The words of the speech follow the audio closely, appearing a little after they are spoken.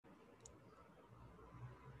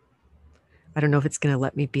I don't know if it's going to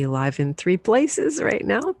let me be live in 3 places right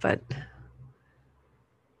now, but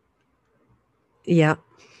yeah,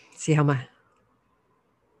 see how my...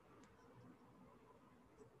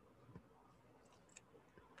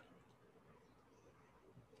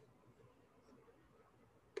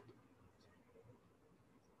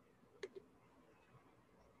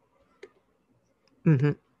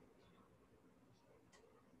 Mm-hmm.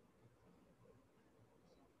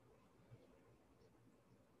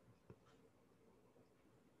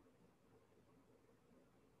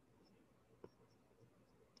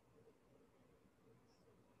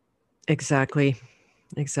 Exactly.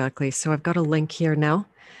 Exactly. So I've got a link here now.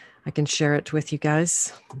 I can share it with you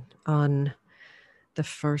guys on the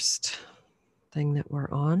first thing that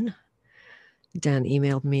we're on. Dan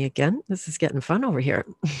emailed me again. This is getting fun over here.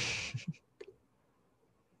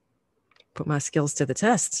 Put my skills to the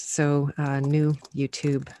test. So new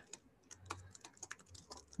YouTube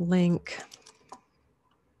link.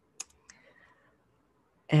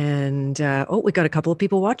 And oh, we got a couple of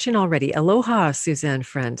people watching already. Aloha, Suzanne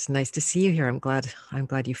friend. Nice to see you here. I'm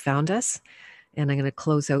glad you found us. And I'm going to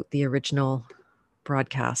close out the original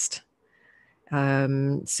broadcast.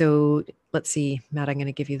 So let's see, Matt, I'm going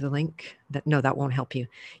to give you the link. No, that won't help you.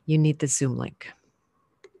 You need the Zoom link.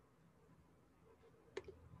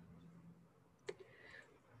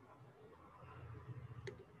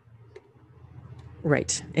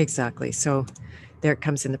 Right, exactly. So there it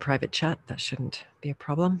comes in the private chat. That shouldn't be a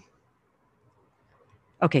problem.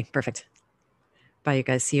 Okay, perfect. Bye, you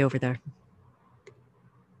guys. See you over there.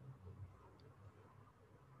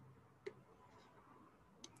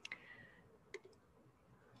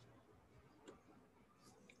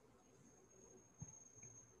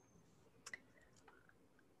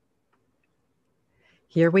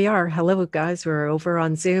 Here we are. Hello, guys. We're over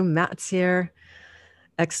on Zoom. Matt's here.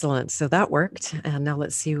 Excellent. So that worked. And now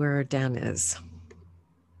let's see where Dan is.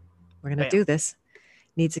 We're going to do this.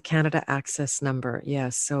 Needs a Canada access number. Yeah.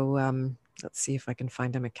 So let's see if I can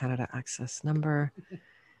find him a Canada access number.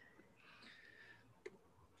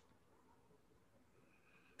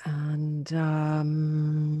 And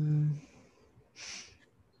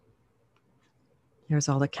here's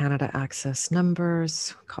all the Canada access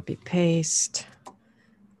numbers. Copy, paste.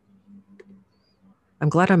 I'm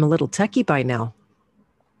glad I'm a little techie by now.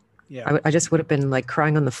 Yeah. I just would have been like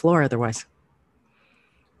crying on the floor otherwise.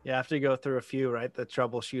 Yeah, after you go through a few, right? The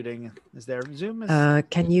troubleshooting is there. Zoom is.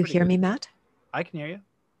 Can you hear me, Matt? I can hear you.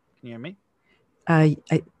 Can you hear me?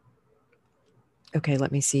 Okay,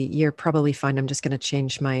 let me see. You're probably fine. I'm just going to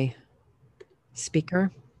change my speaker.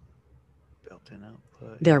 Built-in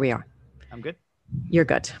output. There we are. I'm good. You're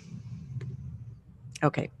good.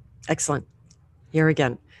 Okay, excellent. Here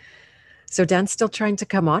again. So Dan's still trying to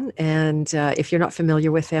come on. And if you're not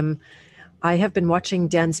familiar with him, I have been watching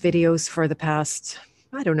Dan's videos for the past,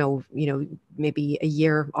 I don't know, maybe a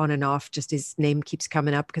year on and off. Just his name keeps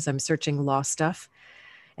coming up because I'm searching law stuff.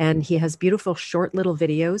 And he has beautiful short little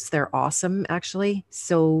videos. They're awesome, actually.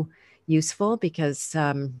 So useful because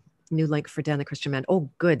new link for Dan the Christian Man. Oh,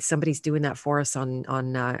 good. Somebody's doing that for us on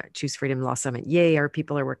Choose Freedom Law Summit. Yay, our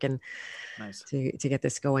people are working to get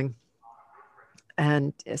this going.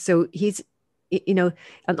 And so he's,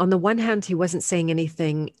 on the one hand, he wasn't saying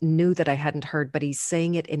anything new that I hadn't heard, but he's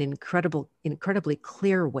saying it in an incredibly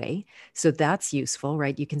clear way. So that's useful,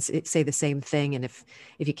 right? You can say the same thing. And if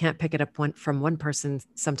you can't pick it up from one person,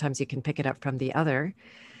 sometimes you can pick it up from the other.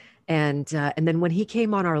 And then when he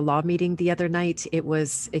came on our law meeting the other night, it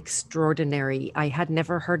was extraordinary. I had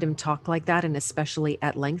never heard him talk like that, and especially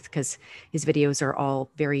at length, because his videos are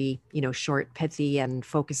all very, short, pithy, and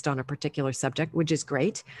focused on a particular subject, which is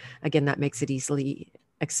great. Again, that makes it easily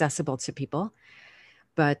accessible to people.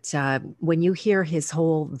 But when you hear his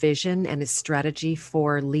whole vision and his strategy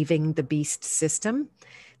for leaving the beast system,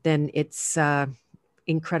 then it's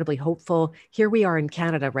incredibly hopeful. Here we are in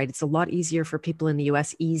Canada, right? It's a lot easier for people in the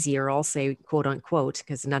US, easier, I'll say, quote unquote,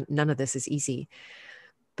 because none of this is easy.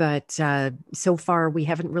 But so far, we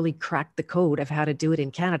haven't really cracked the code of how to do it in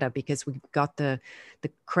Canada because we've got the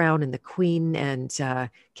crown and the queen, and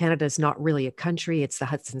Canada is not really a country. It's the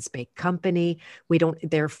Hudson's Bay Company. We don't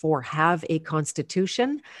therefore have a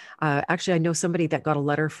constitution. Actually, I know somebody that got a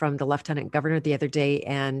letter from the Lieutenant Governor the other day,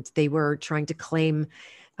 and they were trying to claim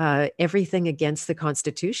everything against the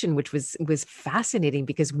Constitution, which was fascinating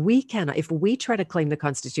because we cannot. If we try to claim the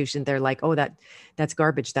Constitution, they're like, "Oh, that's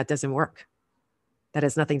garbage. That doesn't work. That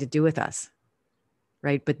has nothing to do with us,"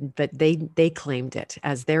 right? But they claimed it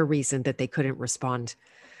as their reason that they couldn't respond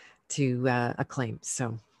to a claim.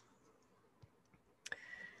 So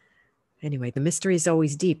Anyway, the mystery is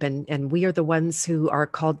always deep, and we are the ones who are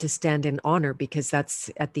called to stand in honor, because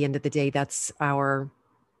that's, at the end of the day, that's the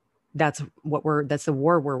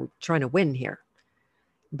war we're trying to win here.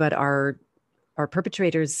 But our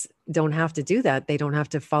perpetrators don't have to do that. They don't have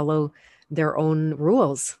to follow their own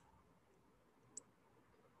rules,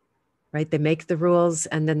 right? They make the rules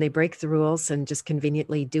and then they break the rules and just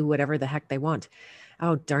conveniently do whatever the heck they want.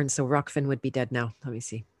 Oh, darn. So Rockfin would be dead now. Let me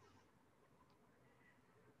see.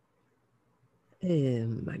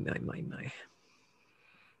 My.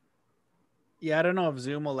 Yeah, I don't know if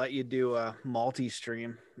Zoom will let you do a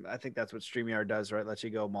multi-stream. I think that's what StreamYard does, right? Lets you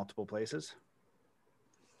go multiple places.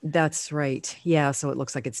 That's right. Yeah, so it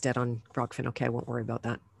looks like it's dead on Rockfin. Okay, I won't worry about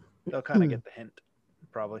that. They'll kind of get the hint,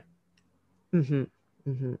 probably.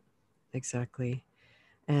 Exactly.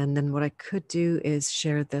 And then what I could do is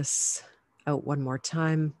share this out one more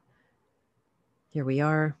time. Here we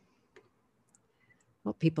are.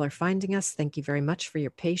 Well, people are finding us. Thank you very much for your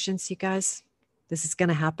patience, you guys. This is going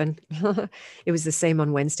to happen. It was the same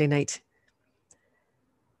on Wednesday night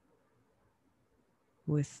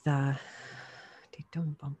with okay, we're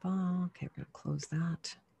going to close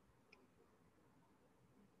that.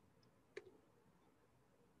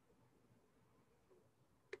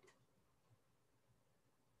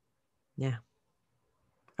 Yeah.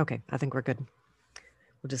 Okay, I think we're good.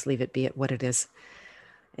 We'll just leave it be at what it is.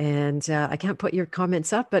 And I can't put your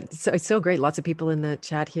comments up, but it's so great. Lots of people in the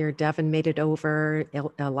chat here. Devin made it over.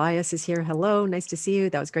 Elias is here. Hello, nice to see you.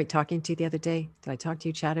 That was great talking to you the other day. Did I talk to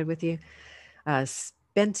you, chatted with you?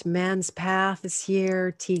 Spent Man's Path is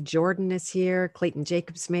here. T. Jordan is here. Clayton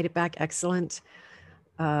Jacobs made it back. Excellent.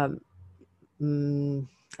 Can't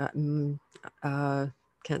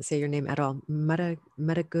say your name at all.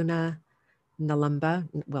 Madaguna Nalamba,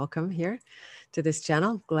 welcome here to this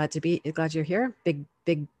channel. Glad you're here. Big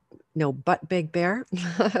bear.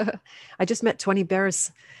 I just met 20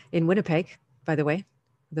 bears in Winnipeg, by the way.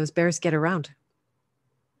 Those bears get around.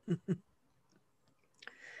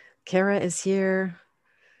 Kara is here.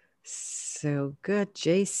 So good.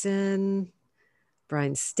 Jason.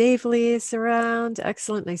 Brian Stavely is around.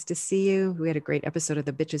 Excellent. Nice to see you. We had a great episode of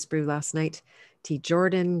the Bitches Brew last night. T.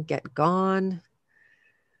 Jordan, Get Gone.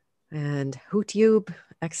 And Hootyube.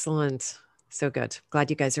 Excellent. So good. Glad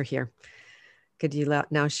you guys are here. Could you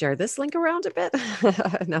now share this link around a bit?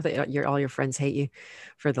 Now that all your friends hate you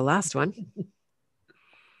for the last one.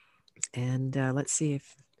 And let's see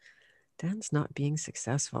if Dan's not being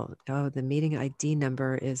successful. Oh, the meeting ID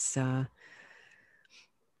number is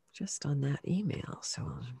just on that email. So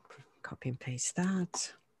I'll copy and paste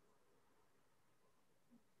that.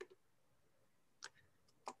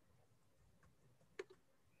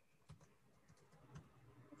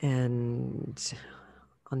 And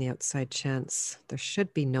on the outside chance, there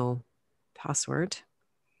should be no password,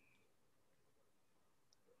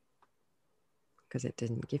 because it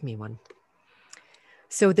didn't give me one.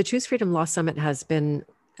 So the Choose Freedom Law Summit has been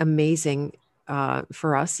amazing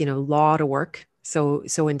for us, a lot of work, so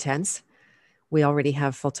intense. We already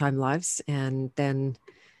have full-time lives, and then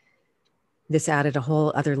this added a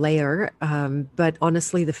whole other layer. But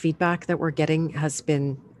honestly, the feedback that we're getting has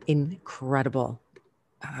been incredible.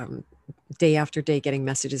 Day after day, getting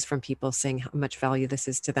messages from people saying how much value this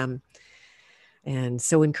is to them. And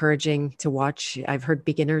so encouraging to watch. I've heard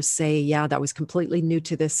beginners say, yeah, that was completely new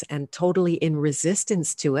to this and totally in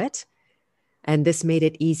resistance to it. And this made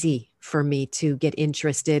it easy for me to get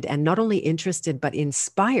interested, and not only interested, but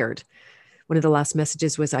inspired. One of the last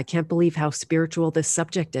messages was, I can't believe how spiritual this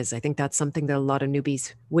subject is. I think that's something that a lot of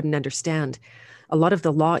newbies wouldn't understand. A lot of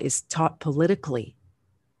the law is taught politically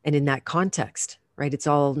and in that context, right? It's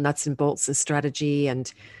all nuts and bolts and strategy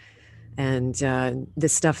and the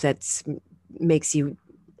stuff that makes you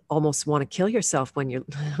almost want to kill yourself when you're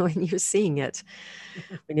seeing it,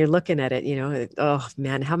 when you're looking at it. Oh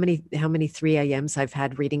man, how many 3 a.m.s I've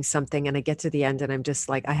had reading something, and I get to the end and I'm just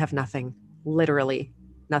like, I have nothing, literally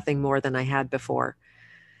nothing more than I had before.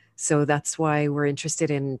 So that's why we're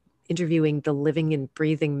interested in interviewing the living and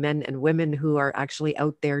breathing men and women who are actually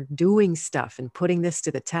out there doing stuff and putting this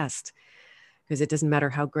to the test. Because it doesn't matter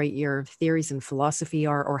how great your theories and philosophy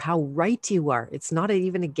are or how right you are. It's not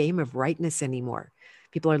even a game of rightness anymore.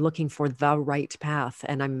 People are looking for the right path.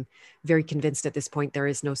 And I'm very convinced at this point there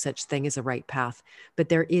is no such thing as a right path, but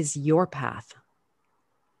there is your path.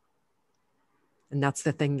 And that's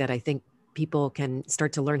the thing that I think people can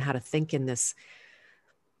start to learn how to think in this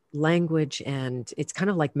language. And it's kind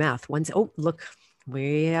of like math. Oh, look,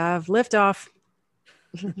 we have liftoff.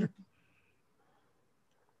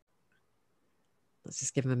 Let's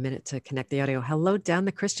just give him a minute to connect the audio. Hello, Dan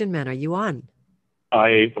the Christian Man. Are you on?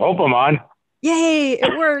 I hope I'm on. Yay,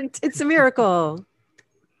 it worked. It's a miracle.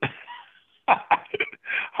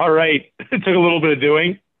 All right. It took a little bit of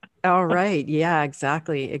doing. All right. Yeah,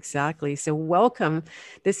 exactly. Exactly. So, welcome.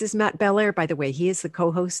 This is Matt Belair, by the way. He is the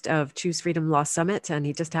co host of Choose Freedom Law Summit, and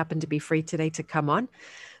he just happened to be free today to come on.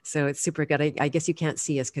 So, it's super good. I guess you can't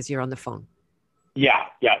see us because you're on the phone. Yeah.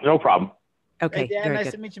 No problem. Okay. Hey, Dan, very nice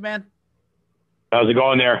good. to meet you, man. How's it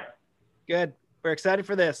going there? Good. We're excited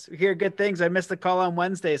for this. We hear good things. I missed the call on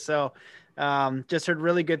Wednesday, so just heard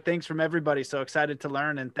really good things from everybody. So excited to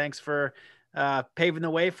learn, and thanks for paving the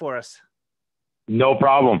way for us. No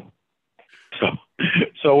problem.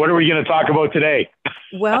 So what are we going to talk about today?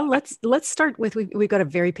 Well, let's start with we've got a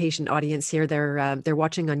very patient audience here. They're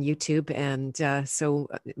watching on YouTube, and so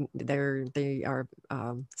they are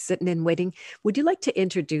sitting and waiting. Would you like to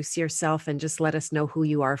introduce yourself and just let us know who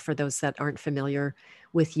you are for those that aren't familiar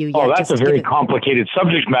with you yet? Oh, that's just a very complicated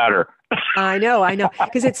subject matter. I know,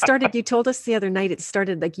 because it started. You told us the other night. It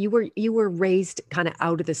started like you were raised kind of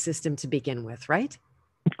out of the system to begin with, right?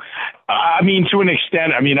 I mean, to an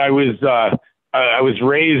extent. I mean, I was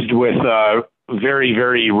raised with very,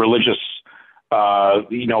 very religious,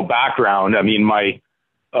 background. I mean, my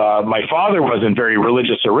father wasn't very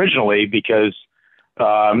religious originally because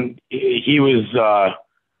he was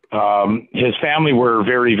his family were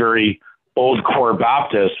very, very old core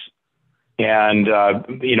Baptists, and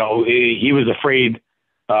he was afraid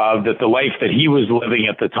that the life that he was living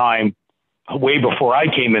at the time, way before I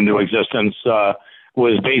came into existence,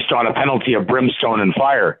 was based on a penalty of brimstone and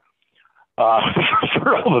fire.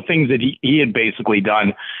 For all the things that he had basically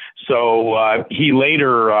done. So he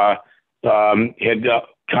later had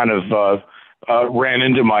kind of ran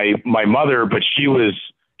into my mother, but she was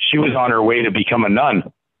on her way to become a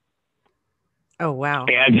nun. Oh, wow.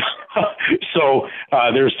 And so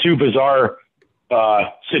there's two bizarre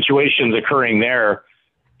situations occurring there.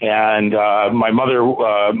 And my mother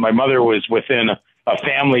was within a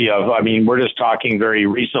family of, I mean, we're just talking very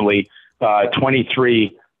recently,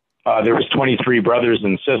 23. There was 23 brothers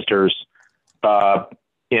and sisters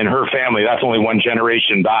in her family. That's only one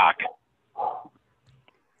generation back.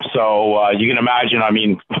 So you can imagine, I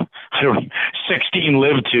mean, 16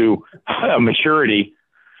 lived to maturity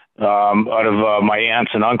out of my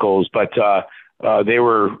aunts and uncles, but they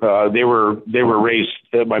were raised,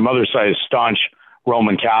 my mother's side is staunch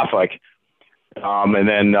Roman Catholic. And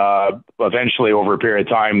then eventually over a period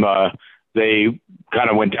of time, they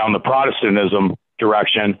kind of went down the Protestantism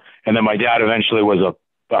direction. And then my dad eventually was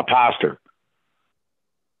a pastor.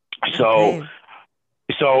 So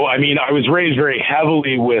I mean, I was raised very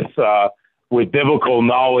heavily with biblical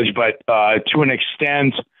knowledge, but to an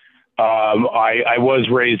extent, I was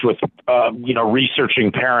raised with,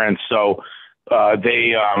 researching parents. So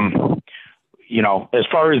they, as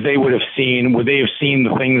far as they would have seen, would they have seen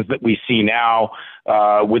the things that we see now?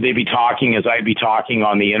 Would they be talking as I'd be talking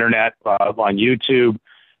on the internet, on YouTube?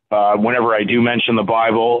 Whenever I do mention the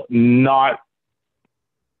Bible, not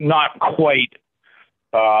quite,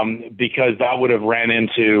 because that would have ran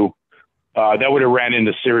into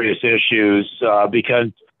serious issues.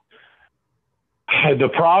 Because the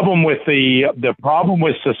problem with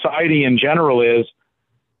society in general is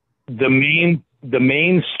the mainstream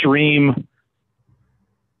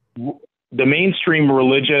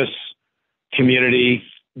religious community.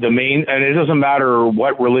 And it doesn't matter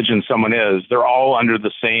what religion someone is, they're all under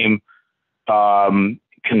the same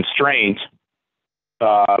constraint,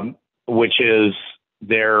 which is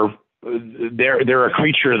they're a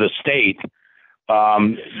creature of the state.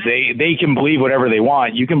 They can believe whatever they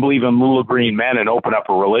want. You can believe in little green men and open up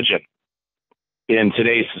a religion in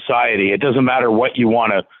today's society. It doesn't matter what you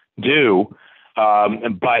want to do,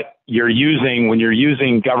 but when you're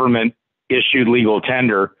using government issued legal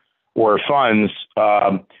tender or funds,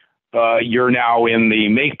 you're now in the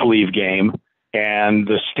make-believe game, and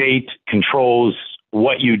the state controls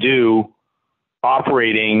what you do,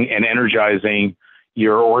 operating and energizing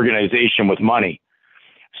your organization with money.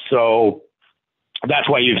 So that's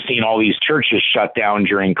why you've seen all these churches shut down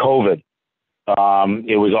during COVID.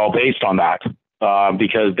 It was all based on that,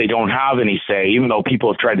 because they don't have any say, even though people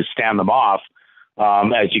have tried to stand them off.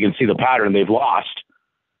 As you can see the pattern, they've lost.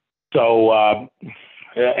 So,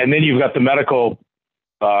 and then you've got the medical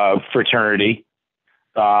fraternity,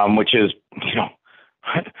 which is,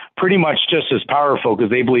 pretty much just as powerful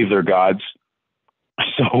because they believe they're gods.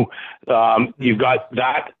 So you've got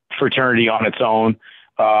that fraternity on its own.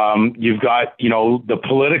 You've got, the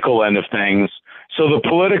political end of things. So the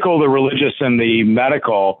political, the religious, and the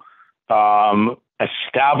medical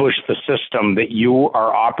establish the system that you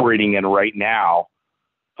are operating in right now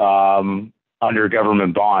under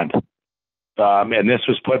government bond. And this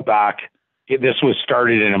was put back this was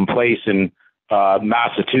started and in place in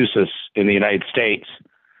Massachusetts in the United States,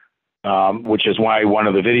 which is why one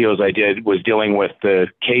of the videos I did was dealing with the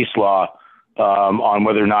case law on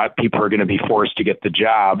whether or not people are going to be forced to get the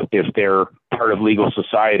jab if they're part of legal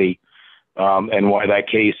society, and why that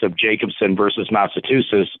case of Jacobson versus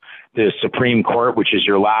Massachusetts, the Supreme Court, which is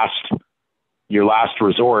your last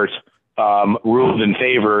resort, ruled in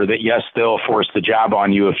favor that yes, they'll force the jab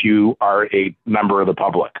on you if you are a member of the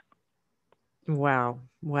public. Wow.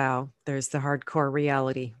 There's the hardcore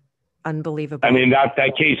reality. Unbelievable. I mean, that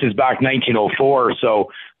case is back 1904.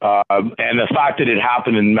 So, and the fact that it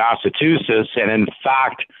happened in Massachusetts, and in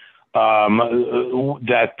fact,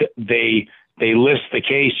 that they list the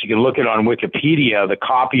case, you can look it on Wikipedia, the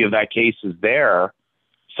copy of that case is there.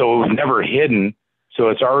 So it was never hidden. So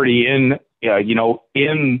it's already in a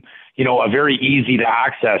very easy to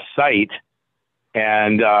access site.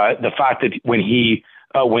 And, the fact that when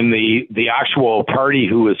the actual party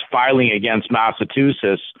who was filing against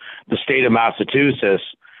Massachusetts, the state of Massachusetts,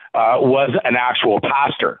 was an actual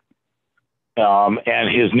pastor. And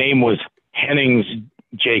his name was Hennings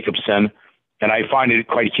Jacobson. And I find it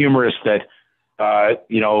quite humorous that,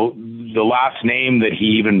 the last name that he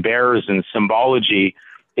even bears in symbology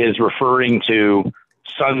is referring to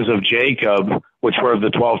sons of Jacob, which were of the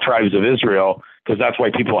 12 tribes of Israel, because that's why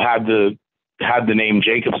people had the name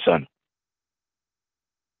Jacobson.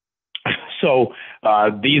 So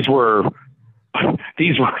these were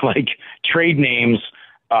like trade names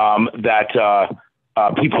that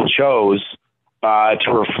people chose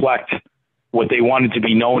to reflect what they wanted to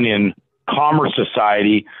be known in commerce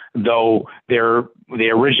society, though they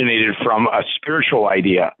originated from a spiritual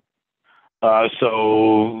idea.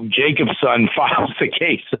 So Jacob's son files the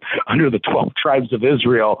case under the 12 tribes of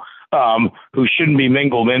Israel, who shouldn't be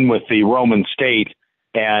mingled in with the Roman state,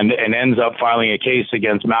 and ends up filing a case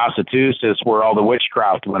against Massachusetts where all the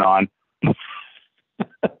witchcraft went on.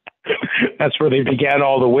 That's where they began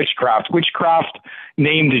all the witchcraft. Witchcraft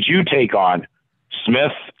name did you take on?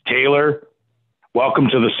 Smith, Taylor, welcome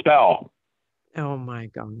to the spell. Oh my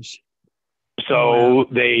gosh. So wow.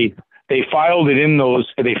 they filed it in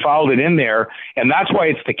there, and that's why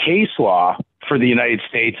it's the case law for the United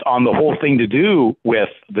States on the whole thing to do with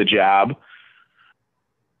the jab,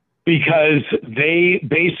 because they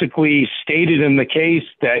basically stated in the case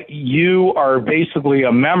that you are basically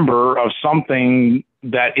a member of something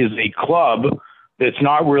that is a club that's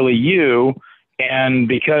not really you, and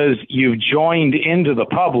because you've joined into the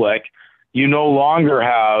public, you no longer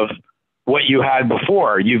have what you had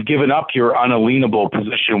before. You've given up your unalienable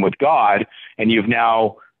position with God, and you've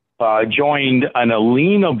now joined an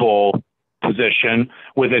alienable position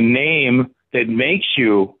with a name that makes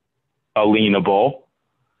you alienable,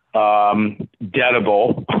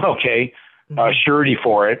 deadable, okay, surety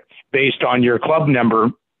for it, based on your club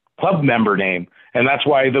member name. And that's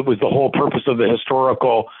why that was the whole purpose of the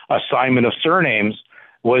historical assignment of surnames,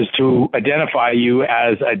 was to identify you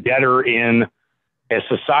as a debtor in a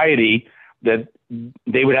society that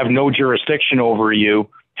they would have no jurisdiction over you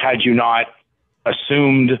had you not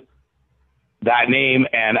assumed that name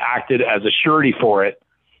and acted as a surety for it,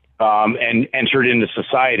 and entered into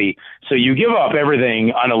society. So you give up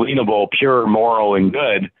everything unalienable, pure, moral, and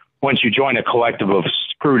good once you join a collective of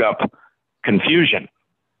screwed up confusion.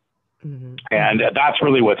 Mm-hmm. And that's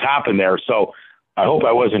really what's happened there. So I hope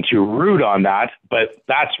I wasn't too rude on that, but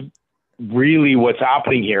that's really what's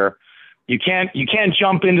happening here. You can't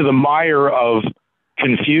jump into the mire of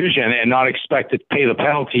confusion and not expect to pay the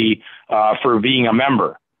penalty for being a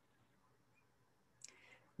member.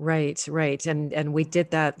 Right. And we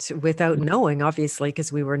did that without knowing, obviously,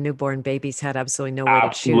 because we were newborn babies, had absolutely no way to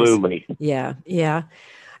choose. Absolutely. Yeah.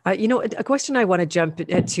 A question I want to jump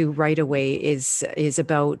to right away is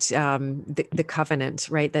about the covenant,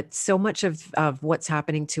 right? That so much of what's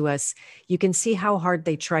happening to us, you can see how hard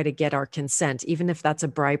they try to get our consent, even if that's a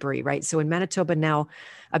bribery, right? So in Manitoba now,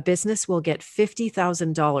 a business will get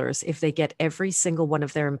 $50,000 if they get every single one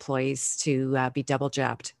of their employees to be double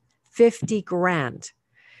jabbed. 50 grand.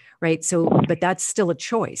 Right. So, but that's still a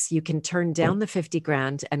choice. You can turn down the 50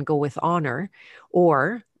 grand and go with honor,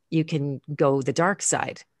 or you can go the dark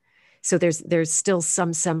side. So there's still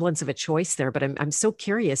some semblance of a choice there, but I'm so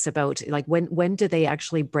curious about, like, when do they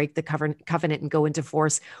actually break the covenant and go into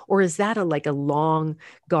force, or is that a long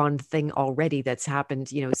gone thing already that's happened,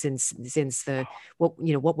 since the,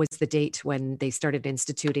 what was the date when they started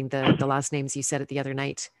instituting the last names you said it the other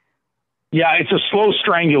night? Yeah, it's a slow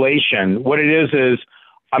strangulation. What it is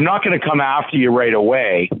I'm not going to come after you right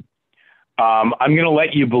away. I'm going to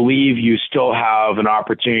let you believe you still have an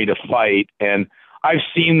opportunity to fight. And I've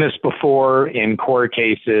seen this before in court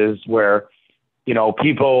cases where you know,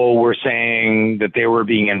 people were saying that they were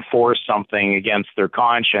being enforced something against their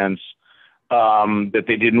conscience, that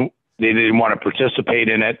they didn't want to participate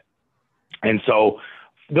in it. And so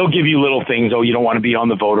they'll give you little things. Oh, you don't want to be on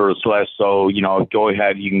the voters list. So, you know, go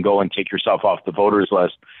ahead, you can go and take yourself off the voters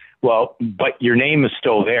list. Well, but your name is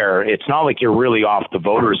still there. It's not like you're really off the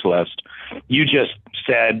voters list. You just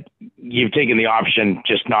said you've taken the option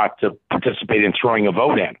just not to participate in throwing a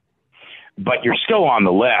vote in, but you're still on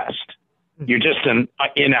the list. You're just an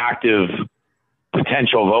inactive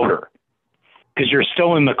potential voter because you're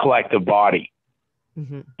still in the collective body.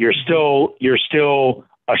 Mm-hmm. You're still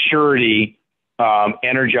a surety,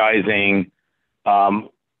 energizing, a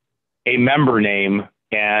member name.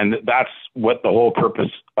 And that's what the whole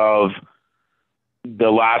purpose of the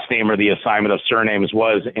last name or the assignment of surnames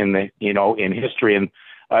was in the, you know, in history. And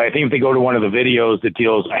I think if they go to one of the videos that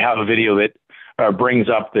deals, I have a video that brings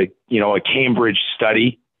up the, you know, a Cambridge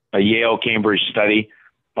study, a Yale Cambridge study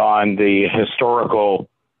on the historical,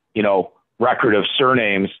 you know, record of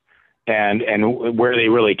surnames and where they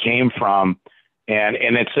really came from. And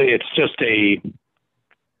it's just a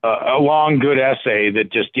long, good essay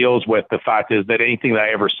that just deals with the fact is that anything that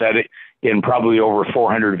I ever said in probably over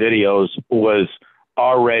 400 videos was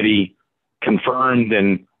already confirmed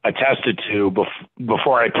and attested to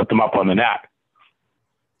before I put them up on the net.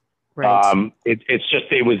 Right. It's just,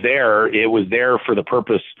 it was there for the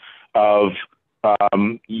purpose of,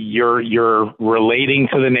 you're relating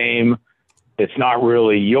to the name. It's not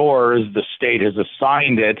really yours. The state has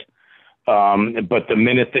assigned it. But the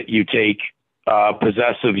minute that you take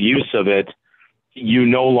possessive use of it, you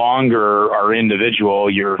no longer are individual.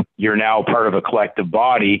 You're now part of a collective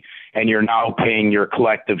body, and you're now paying your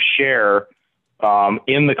collective share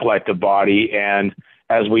in the collective body. And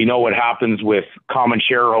as we know, what happens with common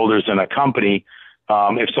shareholders in a company,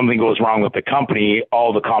 if something goes wrong with the company,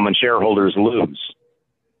 all the common shareholders lose.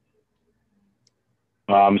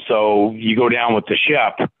 So you go down with the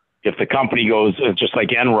ship. If the company goes, just like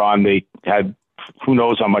Enron, they had who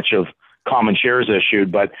knows how much of common shares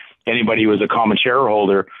issued, but anybody who was a common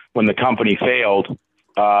shareholder, when the company failed,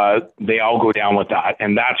 they all go down with that.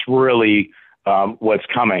 And that's really what's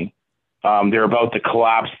coming. They're about to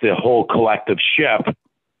collapse the whole collective ship,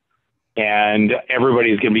 and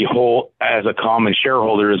everybody's going to be whole as a common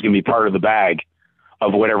shareholder is going to be part of the bag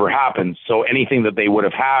of whatever happens. So anything that they would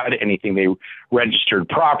have had, anything they registered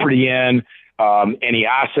property in, any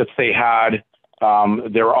assets they had,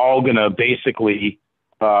 they're all going to basically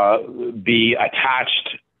be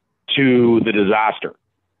attached to the disaster.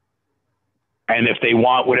 And if they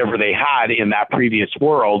want whatever they had in that previous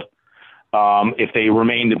world, if they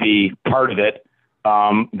remain to be part of it,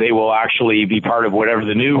 they will actually be part of whatever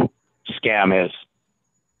the new scam is.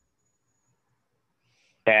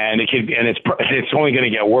 And it's only going to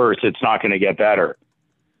get worse. It's not going to get better.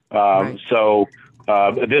 Right. So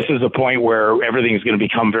this is a point where everything's going to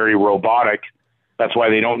become very robotic. That's why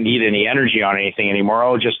they don't need any energy on anything anymore.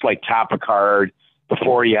 Oh, just like tap a card.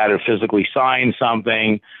 Before you had to physically sign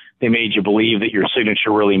something. They made you believe that your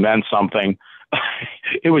signature really meant something.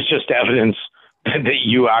 It was just evidence that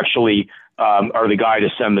you actually are the guy to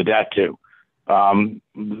send the debt to.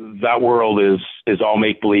 That world is all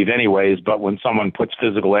make-believe anyways, but when someone puts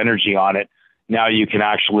physical energy on it, now you can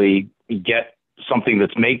actually get something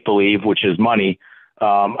that's make-believe, which is money,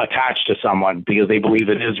 attached to someone because they believe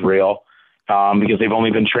it is real, because they've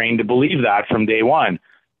only been trained to believe that from day one.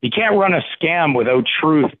 You can't run a scam without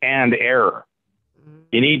truth and error.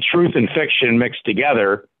 You need truth and fiction mixed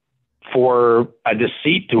together for a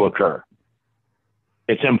deceit to occur.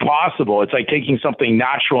 It's impossible. It's like taking something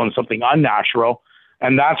natural and something unnatural.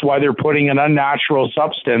 And that's why they're putting an unnatural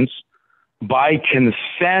substance by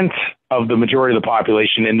consent of the majority of the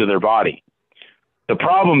population into their body. The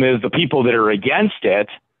problem is the people that are against it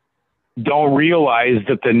don't realize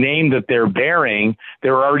that the name that they're bearing,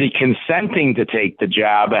 they're already consenting to take the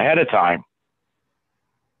jab ahead of time.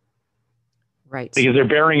 Right. Because they're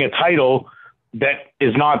bearing a title that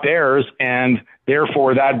is not theirs, and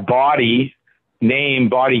therefore that body name,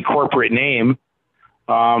 body corporate name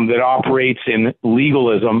that operates in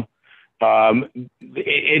legalism,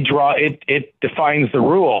 it defines the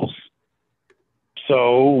rules.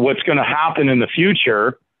 So what's going to happen in the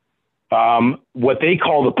future, what they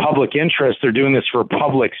call the public interest, they're doing this for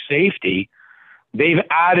public safety. They've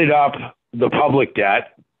added up the public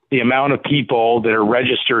debt, the amount of people that are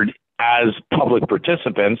registered as public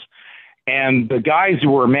participants, and the guys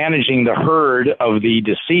who are managing the herd of the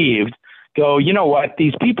deceived go, you know what,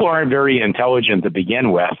 these people aren't very intelligent to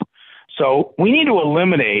begin with. So we need to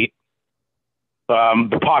eliminate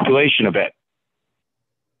the population a bit.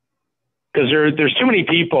 Because there's too many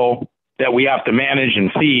people that we have to manage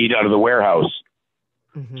and feed out of the warehouse.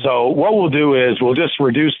 Mm-hmm. So what we'll do is we'll just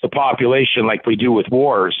reduce the population like we do with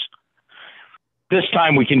wars. This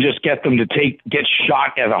time we can just get them to get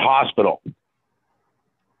shot at a hospital.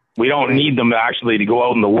 We don't need them actually to go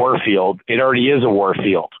out in the war field. It already is a war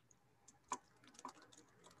field.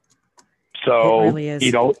 So, it really is.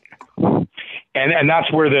 you know, and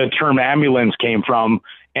that's where the term ambulance came from.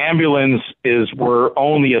 Ambulance were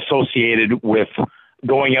only associated with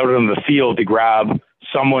going out in the field to grab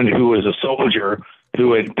someone who was a soldier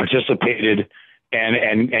who had participated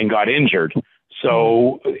and got injured.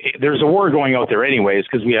 So there's a war going out there anyways,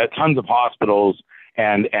 because we had tons of hospitals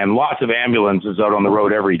and lots of ambulances out on the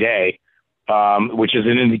road every day, which is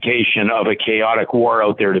an indication of a chaotic war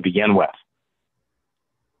out there to begin with.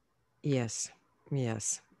 Yes.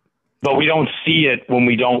 Yes. But we don't see it when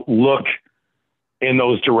we don't look in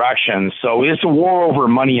those directions. So it's a war over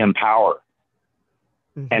money and power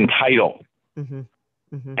and title.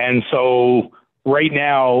 And so right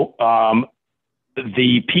now,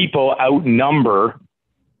 the people outnumber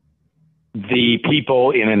the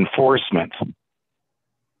people in enforcement.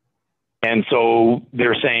 And so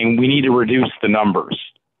they're saying we need to reduce the numbers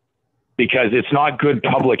because it's not good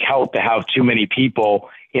public health to have too many people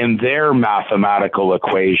in their mathematical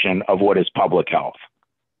equation of what is public health.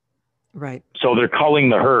 Right. So they're culling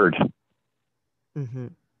the herd.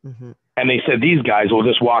 And they said, these guys will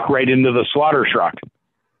just walk right into the slaughter truck.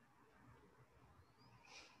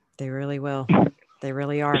 They really will. They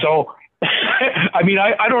really are. So, I mean,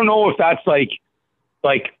 I don't know if that's like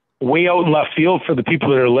way out in left field for the people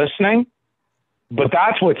that are listening, but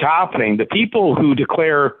that's what's happening. The people who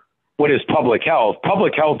declare what is public health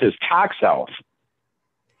is tax health.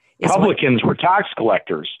 Publicans were tax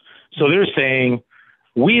collectors. So they're saying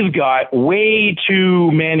we've got way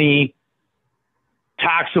too many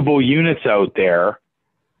taxable units out there,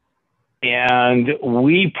 and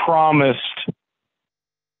we promised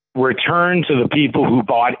return to the people who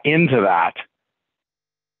bought into that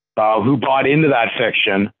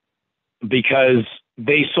fiction, because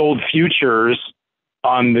they sold futures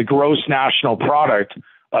on the gross national product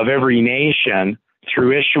of every nation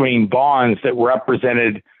through issuing bonds that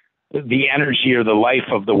represented the energy or the life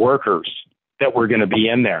of the workers that were going to be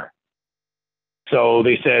in there. So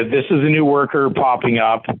they said, this is a new worker popping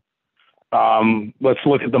up. Let's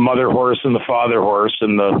look at the mother horse and the father horse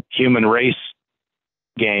and the human race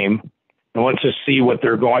game. And let's just see what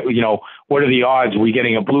they're going, you know, what are the odds? Are we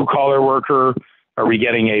getting a blue collar worker? Are we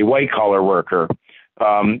getting a white collar worker?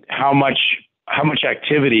 How much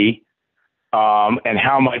activity, and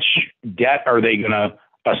how much debt are they going to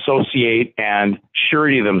associate and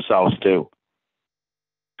surety themselves to?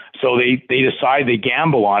 So they decide they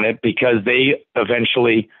gamble on it because they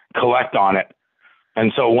eventually collect on it.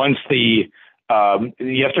 And so once you have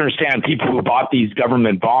to understand, people who bought these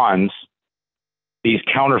government bonds, these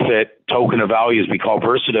counterfeit token of values we call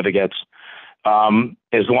birth certificates,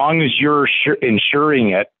 as long as you're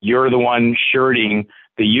insuring it, you're the one suretying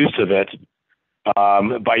the use of it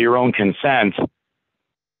by your own consent.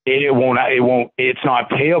 It's not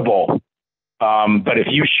payable. But if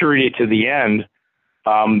you surety it to the end,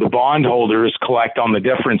 the bondholders collect on the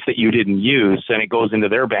difference that you didn't use, and it goes into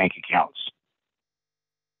their bank accounts.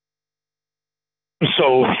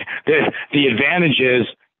 So the advantage is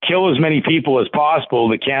kill as many people as possible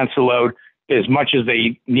to cancel out as much as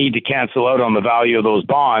they need to cancel out on the value of those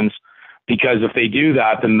bonds, because if they do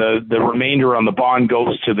that, then the remainder on the bond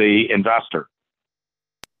goes to the investor.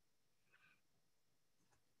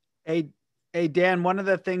 Hey, Dan, one of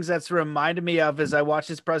the things that's reminded me of is I watched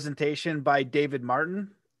this presentation by David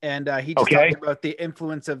Martin, and he just talked about the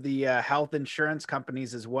influence of the health insurance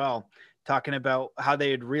companies as well, talking about how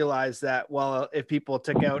they had realized that, well, if people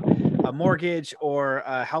took out a mortgage or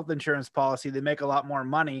a health insurance policy, they make a lot more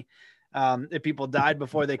money if people died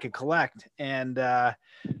before they could collect. And,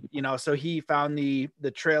 you know, so he found the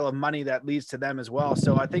trail of money that leads to them as well.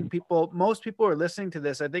 So I think most people who are listening to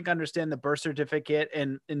this, I think understand the birth certificate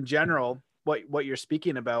and in general, what you're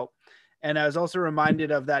speaking about. And I was also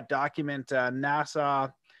reminded of that document,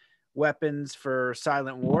 NASA Weapons for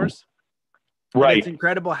Silent Wars. Right. And it's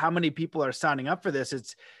incredible how many people are signing up for this.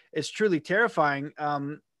 It's truly terrifying.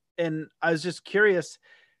 And I was just curious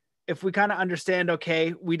if we kind of understand,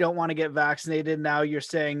 okay, we don't want to get vaccinated. Now you're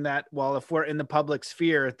saying that, well, if we're in the public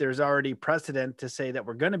sphere, there's already precedent to say that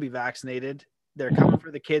we're going to be vaccinated. They're coming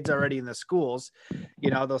for the kids already in the schools. You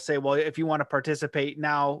know, they'll say, well, if you want to participate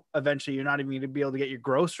now, eventually you're not even going to be able to get your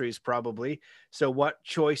groceries probably. So what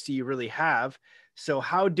choice do you really have? So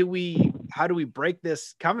how do we break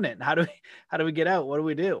this covenant? How do we get out? What do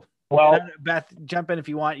we do? Well, Beth, jump in if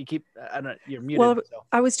you want. You keep, I don't, you're muted. Well, So.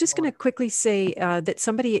 I was just going to quickly say that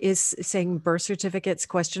somebody is saying birth certificates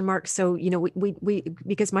question mark. So, you know, we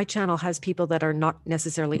because my channel has people that are not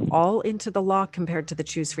necessarily all into the law compared to the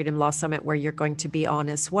Choose Freedom Law Summit, where you're going to be on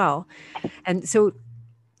as well. And so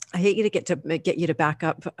I hate you to get you to back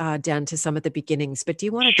up, Dan, to some of the beginnings, but do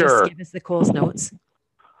you want to just give us the Coles Notes?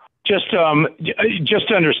 Just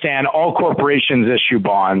to understand, all corporations issue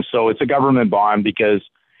bonds. So it's a government bond because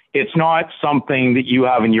it's not something that you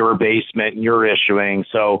have in your basement and you're issuing.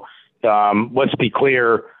 So let's be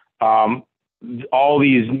clear. All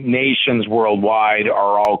these nations worldwide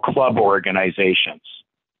are all club organizations.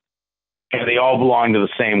 And they all belong to the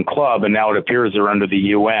same club. And now it appears they're under the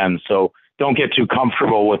UN. So don't get too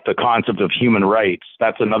comfortable with the concept of human rights.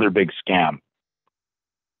 That's another big scam.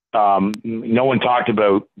 No one talked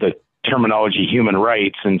about the terminology human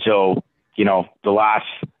rights until, you know, the last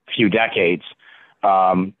few decades.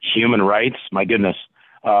 Human rights, my goodness.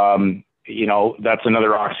 You know, that's another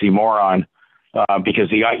oxymoron because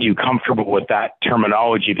they got you comfortable with that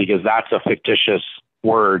terminology because that's a fictitious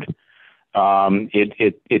word.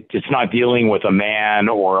 It's not dealing with a man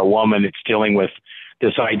or a woman. It's dealing with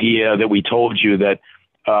this idea that we told you that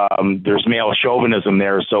there's male chauvinism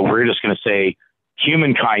there. So we're just going to say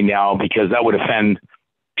humankind now because that would offend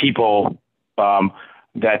people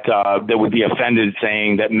that would be offended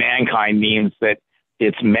saying that mankind means that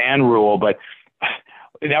it's man rule. But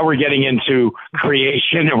now we're getting into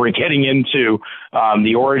creation and we're getting into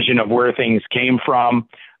the origin of where things came from.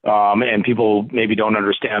 And people maybe don't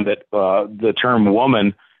understand that the term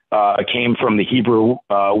woman came from the Hebrew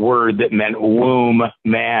word that meant womb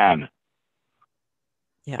man.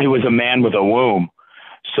 Yeah. It was a man with a womb.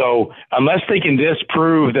 So unless they can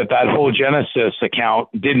disprove that whole Genesis account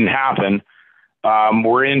didn't happen,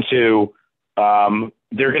 we're into,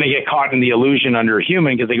 they're going to get caught in the illusion under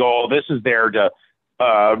human because they go, oh, this is there to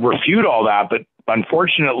refute all that. But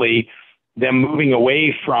unfortunately, them moving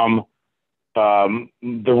away from the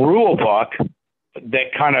rule book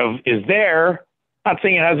that kind of is there, not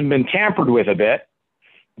saying it hasn't been tampered with a bit,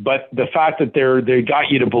 but the fact that they got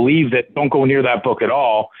you to believe that don't go near that book at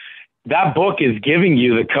all. That book is giving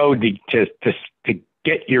you the code to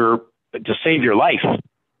get to save your life.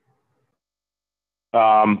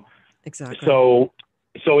 Exactly. So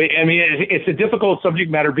I mean, it's a difficult subject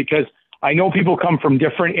matter because I know people come from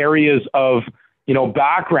different areas of, you know,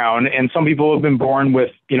 background, and some people have been born with,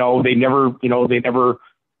 you know, they never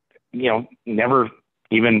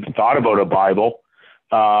even thought about a Bible,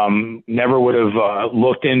 never would have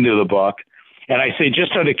looked into the book. And I say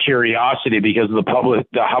just out of curiosity because of the public,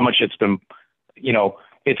 how much it's been, you know,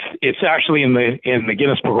 it's actually in the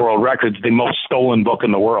Guinness Book of World Records, the most stolen book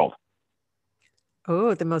in the world.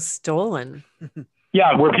 Oh, the most stolen.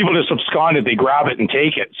 Yeah, where people just abscond it, they grab it and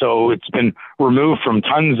take it. So it's been removed from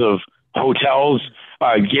tons of hotels.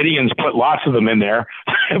 Gideon's put lots of them in there,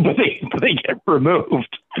 but they get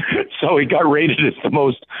removed. So it got rated as the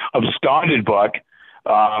most absconded book.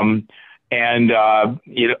 And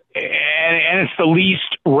you know, and it's the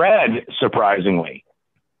least read, surprisingly.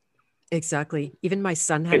 Exactly. Even my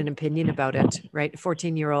son had an opinion about it, right?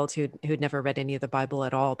 14-year-old who'd never read any of the Bible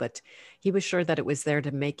at all, but he was sure that it was there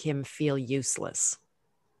to make him feel useless.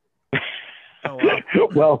 Oh,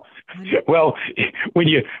 wow. well, when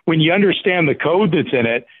you understand the code that's in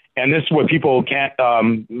it, and this is what people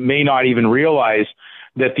may not even realize,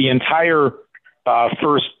 that the entire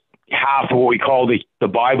first half of what we call the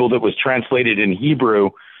Bible that was translated in Hebrew,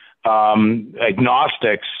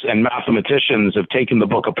 agnostics and mathematicians have taken the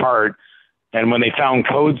book apart. And when they found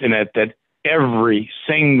codes in it, that every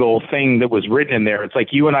single thing that was written in there, it's like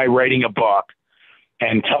you and I writing a book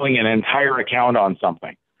and telling an entire account on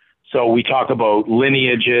something. So we talk about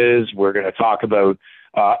lineages. We're going to talk about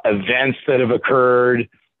events that have occurred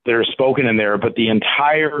that are spoken in there. But the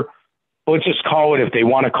entire, let's just call it, if they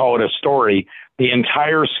want to call it a story, the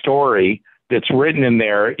entire story that's written in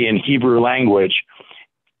there in Hebrew language,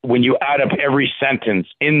 when you add up every sentence,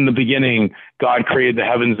 in the beginning, God created the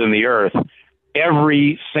heavens and the earth,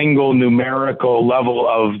 every single numerical level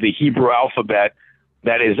of the Hebrew alphabet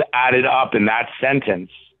that is added up in that sentence,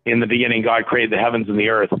 in the beginning, God created the heavens and the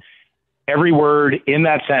earth, every word in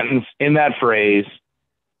that sentence, in that phrase,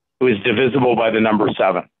 was divisible by the number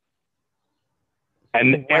 7.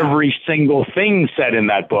 And every single thing said in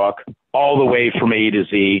that book, all the way from A to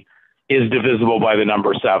Z, is divisible by the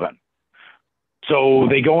number 7. So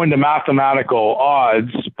they go into mathematical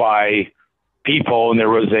odds by people, and there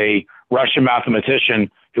was a Russian mathematician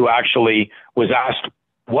who actually was asked,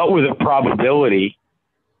 what was the probability?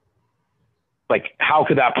 Like, how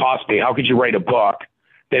could that possibly, how could you write a book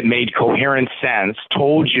that made coherent sense,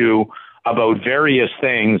 told you about various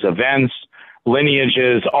things, events,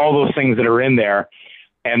 lineages, all those things that are in there.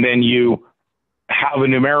 And then you have a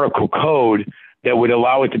numerical code that would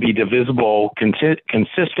allow it to be divisible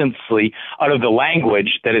consistently out of the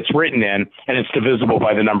language that it's written in, and it's divisible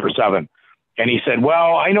by the number 7. And he said,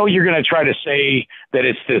 well, I know you're going to try to say that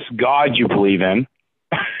it's this God you believe in.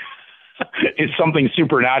 It's something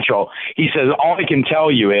supernatural. He says, all I can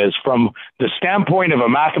tell you is from the standpoint of a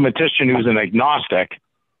mathematician who's an agnostic,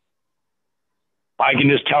 I can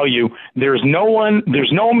just tell you there's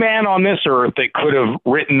no man on this earth that could have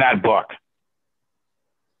written that book.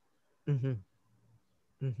 Mm-hmm.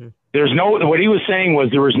 Mm-hmm. What he was saying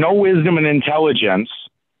was there was no wisdom and intelligence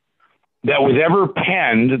that was ever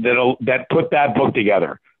penned that put that book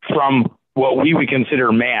together from what we would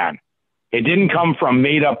consider man. It didn't come from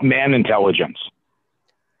made up man intelligence.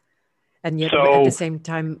 And yet at the same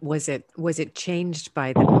time, was it changed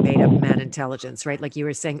by the made up man intelligence, right? Like you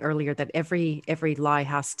were saying earlier that every lie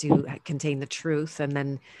has to contain the truth. And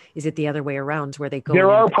then is it the other way around where they go?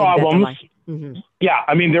 There are problems. Mm-hmm. Yeah.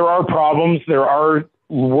 I mean, there are problems. There are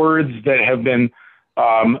words that have been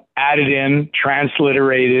added in,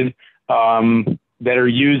 transliterated, that are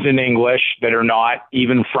used in English that are not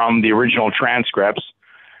even from the original transcripts.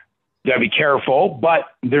 You gotta be careful, but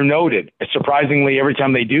they're noted. Surprisingly, every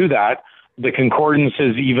time they do that, the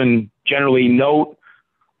concordances even generally note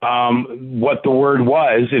what the word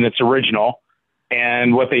was in its original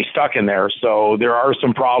and what they stuck in there. So there are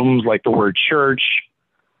some problems like the word church,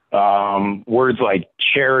 words like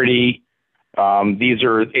charity.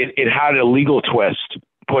 It had a legal twist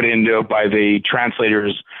put into it by the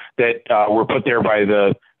translators that were put there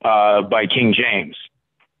by King James.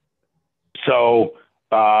 So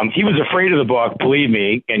he was afraid of the book, believe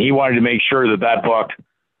me, and he wanted to make sure that book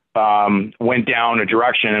went down a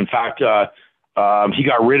direction. In fact, he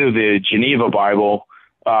got rid of the Geneva Bible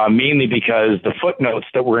mainly because the footnotes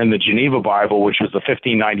that were in the Geneva Bible, which was the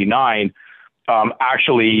 1599,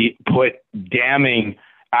 actually put damning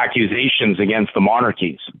accusations against the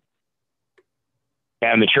monarchies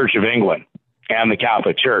and the Church of England and the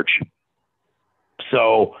Catholic Church.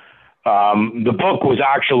 So the book was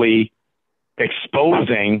actually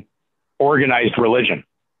exposing organized religion.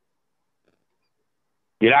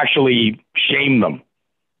 It actually shamed them.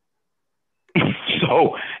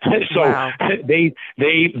 So wow. they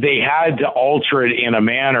had to alter it in a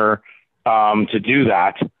manner to do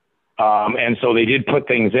that. And so they did put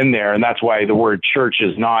things in there, and that's why the word church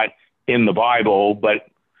is not in the Bible, but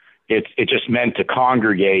it just meant to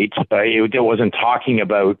congregate. It wasn't talking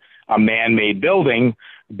about a man-made building,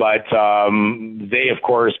 but they, of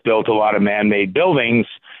course, built a lot of man-made buildings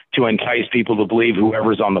to entice people to believe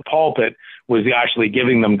whoever's on the pulpit was actually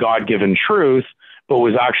giving them God-given truth, but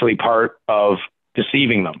was actually part of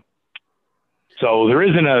deceiving them. So there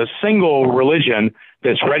isn't a single religion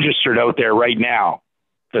that's registered out there right now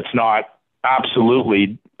that's not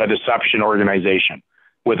absolutely a deception organization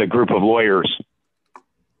with a group of lawyers.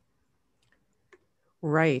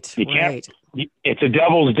 Right. You can't, it's a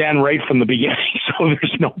devil's den right from the beginning. So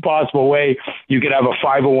there's no possible way you could have a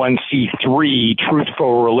 501c3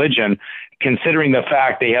 truthful religion, considering the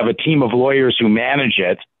fact they have a team of lawyers who manage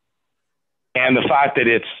it, and the fact that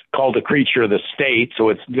it's called a creature of the state. So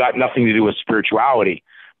it's got nothing to do with spirituality,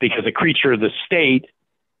 because a creature of the state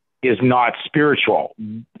is not spiritual.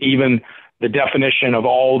 Even the definition of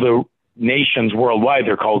all the nations worldwide,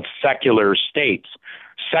 they're called secular states.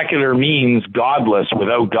 Secular means godless,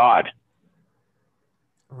 without God.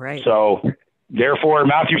 Right. So therefore,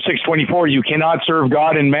 Matthew 6:24, you cannot serve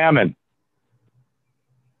God and mammon.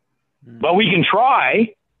 But we can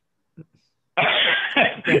try.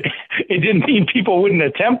 It didn't mean people wouldn't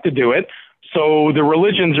attempt to do it. So the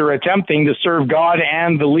religions are attempting to serve God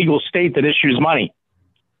and the legal state that issues money.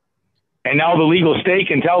 And now the legal state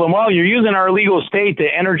can tell them, well, you're using our legal state to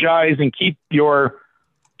energize and keep your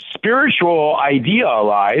spiritual idea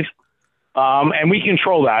alive. And we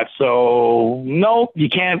control that. So no, you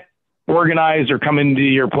can't organize or come into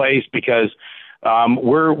your place because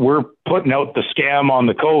we're putting out the scam on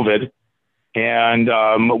the COVID, and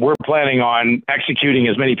we're planning on executing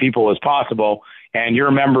as many people as possible. And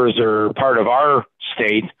your members are part of our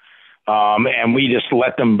state. And we just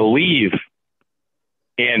let them believe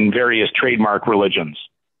in various trademark religions.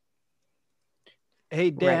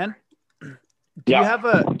 Hey, Dan, do you have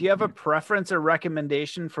a preference or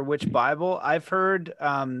recommendation for which Bible? I've heard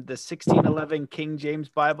the 1611 King James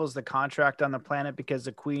Bible is the contract on the planet because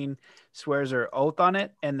the Queen swears her oath on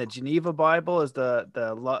it, and the Geneva Bible is the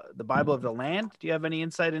Bible of the land. Do you have any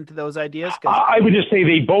insight into those ideas? I would just say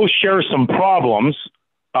they both share some problems.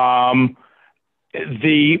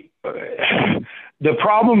 the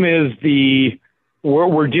problem is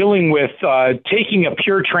we're dealing with taking a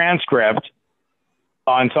pure transcript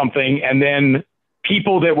on something, and then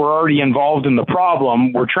people that were already involved in the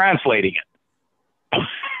problem were translating it.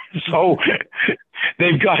 So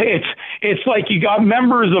they've got it's like you got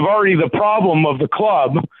members of already the problem of the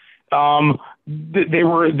club. They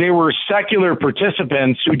were secular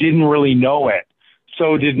participants who didn't really know it.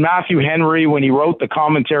 So did Matthew Henry when he wrote the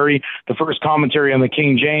commentary, the first commentary on the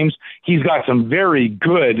King James. He's got some very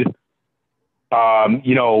good, I'd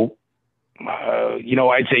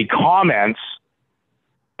say comments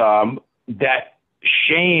that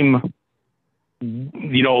shame,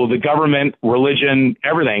 the government, religion,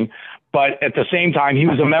 everything. But at the same time, he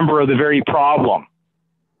was a member of the very problem.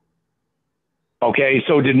 Okay,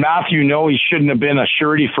 so did Matthew know he shouldn't have been a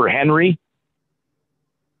surety for Henry?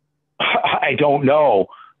 I don't know.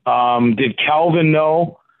 Did Calvin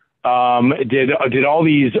know? Did all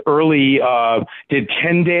these early, did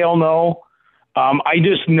Tyndale know? I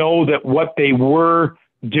just know that what they were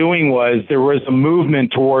doing was there was a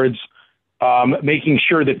movement towards making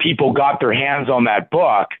sure that people got their hands on that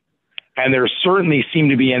book. And there certainly seemed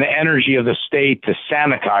to be an energy of the state to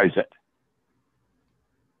sanitize it.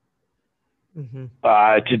 Mm-hmm.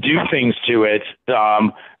 To do things to it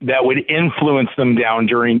that would influence them down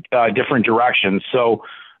during different directions. So,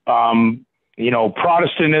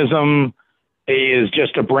 Protestantism is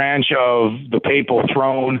just a branch of the papal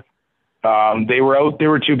throne. They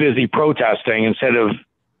were too busy protesting instead of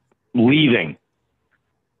leaving.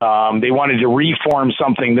 They wanted to reform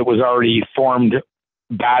something that was already formed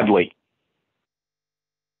badly.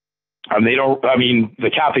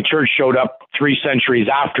 The Catholic Church showed up 3 centuries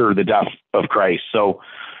after the death of Christ. So,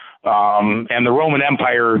 and the Roman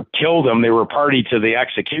Empire killed them. They were party to the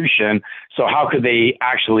execution. So how could they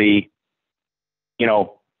actually,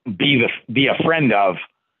 be a friend of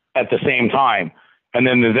at the same time? And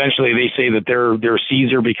then eventually they say that their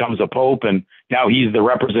Caesar becomes a pope, and now he's the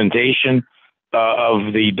representation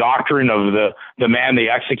of the doctrine of the man they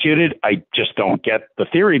executed. I just don't get the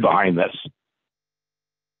theory behind this.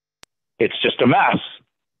 It's just a mess.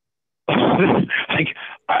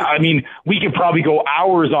 We could probably go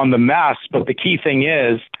hours on the mess, but the key thing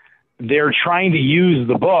is they're trying to use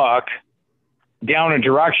the book down a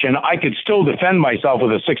direction. I could still defend myself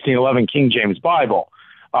with a 1611 King James Bible.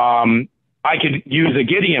 I could use a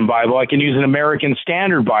Gideon Bible. I can use an American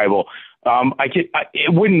Standard Bible.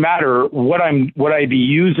 It wouldn't matter what I'd be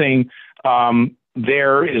using.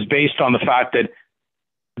 There is based on the fact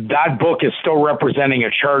that book is still representing a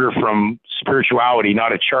charter from spirituality,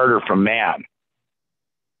 not a charter from man.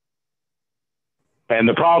 And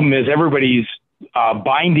the problem is everybody's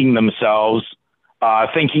binding themselves,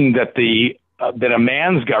 thinking that that a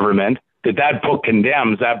man's government, that book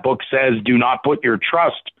condemns. That book says, do not put your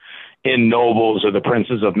trust in nobles or the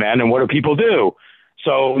princes of men. And what do people do?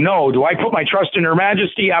 So no, do I put my trust in Her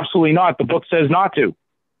Majesty? Absolutely not. The book says not to.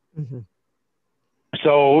 Mm-hmm.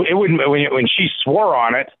 So it wouldn't, when she swore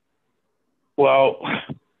on it, well,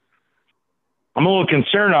 I'm a little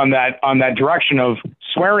concerned on that direction of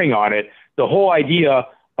swearing on it. The whole idea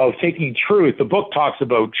of taking truth, the book talks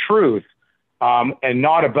about truth, and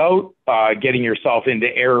not about getting yourself into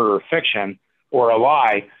error or fiction or a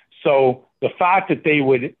lie. So the fact that they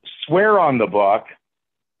would swear on the book,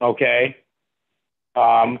 okay,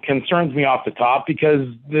 concerns me off the top, because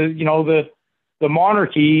the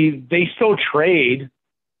monarchy, they still trade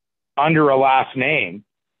under a last name.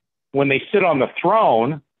 When they sit on the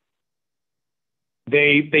throne,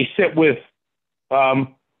 they sit with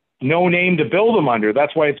no name to build them under.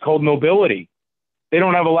 That's why it's called nobility. They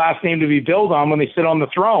don't have a last name to be built on when they sit on the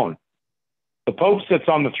throne. The Pope sits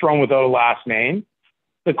on the throne without a last name.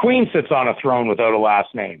 The Queen sits on a throne without a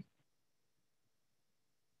last name.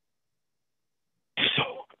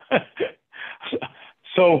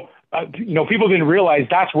 So people didn't realize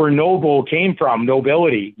that's where noble came from,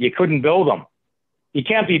 nobility. You couldn't build them. You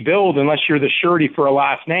can't be billed unless you're the surety for a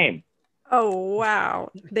last name. Oh, wow.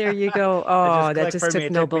 There you go. Oh, that just took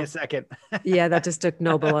noble. Took me a second. Yeah, that just took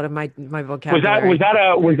noble out of my vocabulary. Was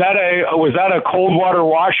that a cold water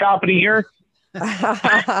wash happening here?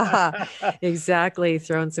 Exactly.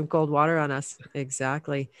 Throwing some cold water on us.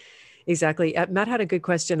 Exactly. Matt had a good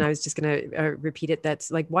question. I was just going to repeat it.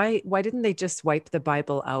 That's like, why didn't they just wipe the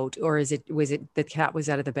Bible out? Or was it the cat was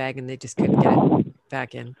out of the bag and they just couldn't get it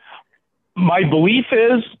back in? My belief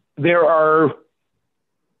is there are,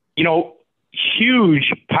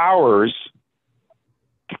 huge powers,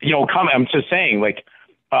 I'm just saying, like,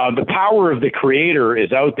 the power of the Creator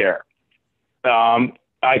is out there. I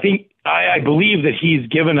believe that He's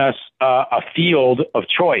given us a field of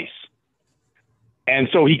choice. And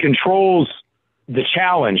so he controls the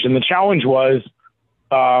challenge. And the challenge was,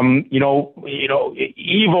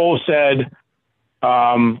 evil said,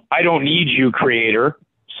 I don't need you, creator.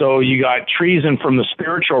 So you got treason from the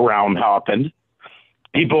spiritual realm happened.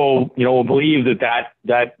 People, believe that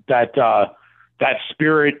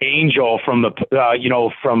spirit angel from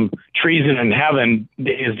from treason in heaven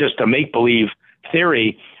is just a make-believe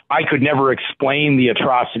theory. I could never explain the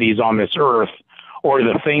atrocities on this earth or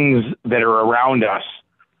the things that are around us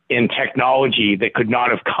in technology that could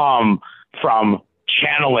not have come from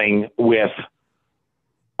channeling with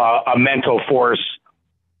a mental force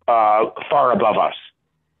far above us.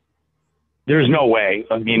 There's no way.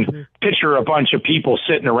 I mean, picture a bunch of people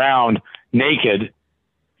sitting around naked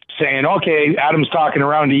saying, okay, Adam's talking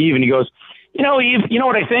around to Eve, and he goes, Eve, you know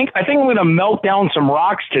what I think? I think I'm going to melt down some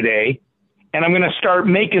rocks today, and I'm going to start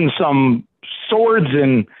making some swords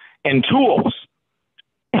and tools.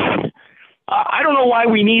 I don't know why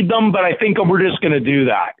we need them, but I think we're just going to do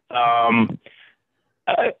that.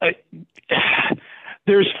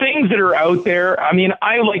 There's things that are out there. I mean,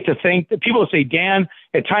 I like to think that people say, Dan,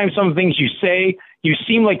 at times some of the things you say, you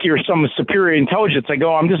seem like you're some superior intelligence. I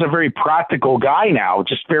go, I'm just a very practical guy now,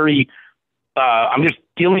 just very, I'm just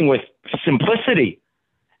dealing with simplicity.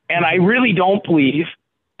 And I really don't believe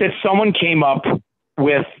that someone came up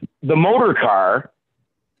with the motor car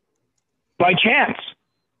by chance.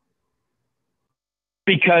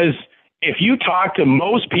 Because if you talk to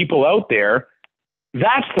most people out there,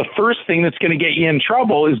 that's the first thing that's going to get you in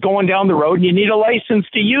trouble is going down the road and you need a license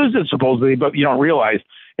to use it, supposedly, but you don't realize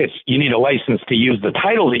you need a license to use the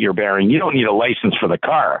title that you're bearing. You don't need a license for the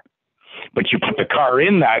car, but you put the car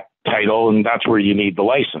in that title and that's where you need the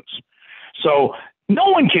license. So no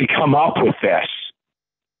one can come up with this.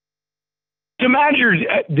 Imagine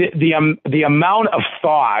the amount of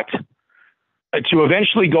thought to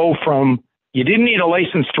eventually go from you didn't need a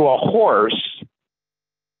license to a horse,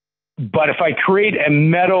 but if I create a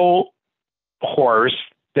metal horse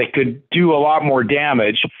that could do a lot more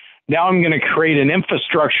damage, now I'm going to create an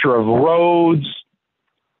infrastructure of roads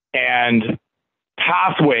and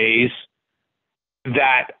pathways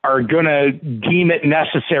that are going to deem it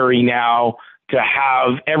necessary now to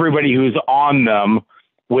have everybody who's on them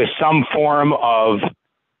with some form of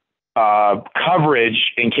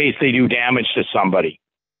coverage in case they do damage to somebody.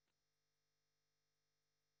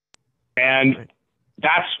 And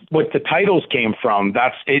that's what the titles came from.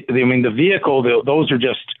 That's it. I mean, the vehicle, those are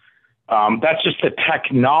just, that's just the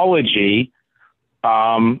technology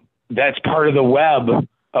that's part of the web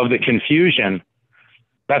of the confusion.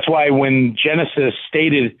 That's why when Genesis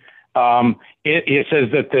stated, it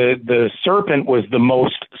says that the serpent was the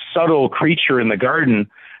most subtle creature in the garden.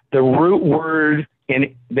 The root word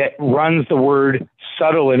that runs the word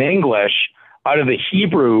subtle in English out of the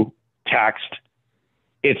Hebrew text,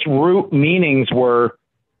 its root meanings were,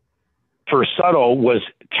 for subtle, was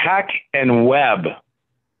tech and web.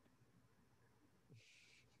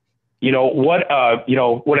 What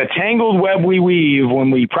a tangled web we weave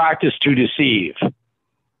when we practice to deceive.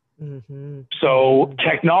 Mm-hmm. So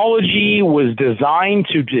technology was designed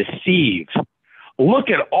to deceive.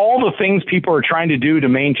 Look at all the things people are trying to do to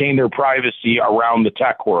maintain their privacy around the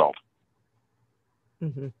tech world.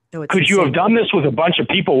 Mm-hmm. No, could you have done this with a bunch of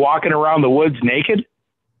people walking around the woods naked?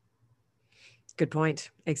 Good point.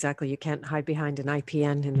 Exactly. You can't hide behind an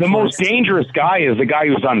IPN. In the most dangerous guy is the guy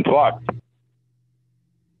who's unplugged.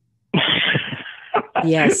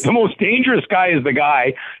 Yes. The most dangerous guy is the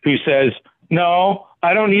guy who says, no,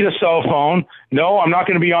 I don't need a cell phone. No, I'm not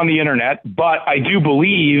going to be on the internet. But I do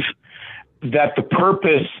believe that the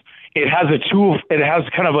purpose, it has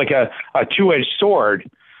kind of like a two-edged sword.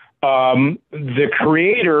 The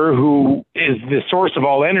creator, who is the source of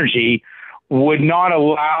all energy, would not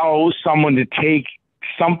allow someone to take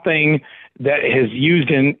something that is used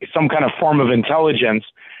in some kind of form of intelligence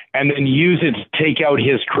and then use it to take out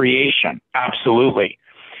his creation. Absolutely.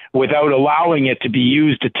 Without allowing it to be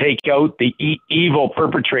used to take out the evil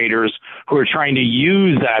perpetrators who are trying to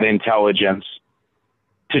use that intelligence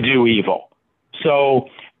to do evil. So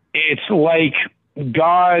it's like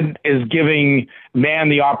God is giving man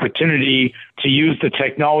the opportunity to use the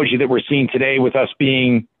technology that we're seeing today with us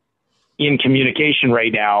being in communication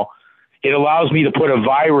right now. It allows me to put a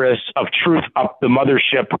virus of truth up the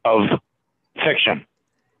mothership of fiction.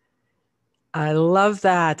 I love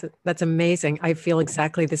that. That's amazing. I feel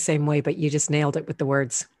exactly the same way, but you just nailed it with the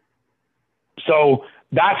words. So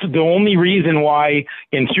that's the only reason why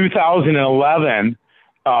in 2011,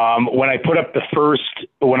 when I put up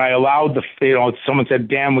when I allowed someone said,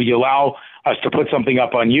 Dan, will you allow us to put something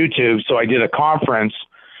up on YouTube? So I did a conference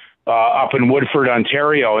up in Woodford,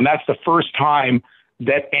 Ontario. And that's the first time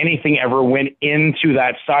that anything ever went into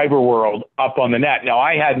that cyber world up on the net. Now,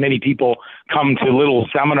 I had many people come to little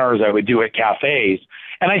seminars I would do at cafes,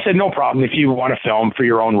 and I said, no problem. If you want to film for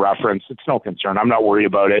your own reference, it's no concern. I'm not worried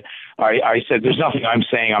about it. I said, there's nothing I'm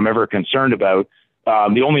saying I'm ever concerned about.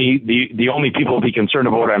 The only people who be concerned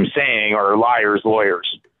about what I'm saying are liars,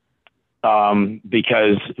 lawyers,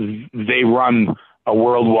 because they run a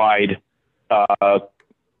worldwide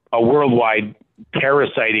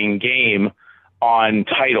parasiting game on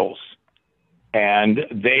titles, and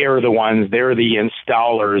they're the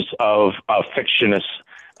installers of a fictitious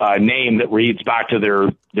name that reads back to their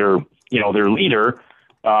leader.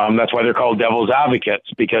 That's why they're called devil's advocates,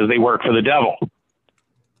 because they work for the devil.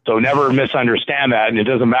 So never misunderstand that. And it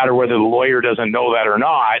doesn't matter whether the lawyer doesn't know that or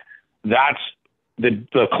not. That's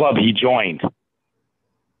the club he joined.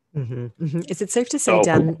 Mm-hmm, mm-hmm. Is it safe to say,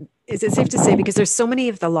 Dan, because there's so many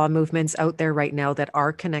of the law movements out there right now that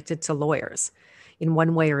are connected to lawyers in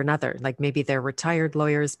one way or another, like maybe they're retired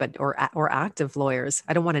lawyers, or active lawyers.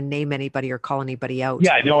 I don't want to name anybody or call anybody out.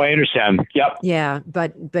 Yeah, no, I understand. Yep. Yeah.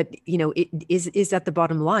 But it is at the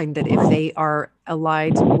bottom line that if they are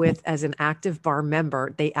allied with as an active bar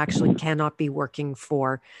member, they actually cannot be working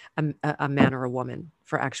for a man or a woman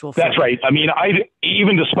for actual freedom. That's right. I mean,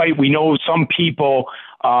 even despite we know some people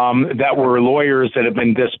that were lawyers that have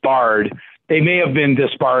been disbarred, they may have been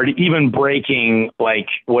disbarred even breaking like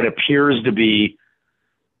what appears to be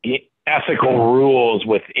ethical rules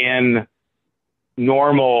within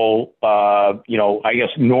normal, I guess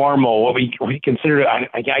normal, what we consider.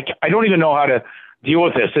 I don't even know how to deal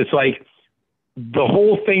with this. It's like the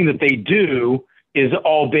whole thing that they do is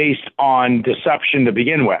all based on deception to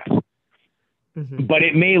begin with. Mm-hmm. But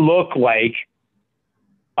it may look like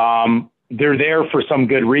they're there for some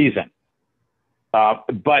good reason.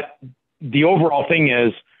 But the overall thing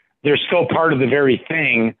is they're still part of the very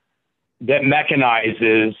thing that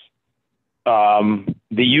mechanizes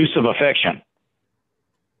the use of a fiction.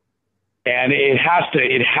 And it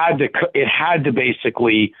had to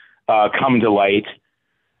basically come to light,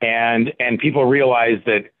 and people realize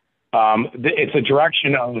that it's a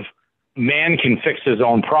direction of man can fix his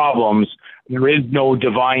own problems. There is no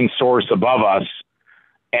divine source above us,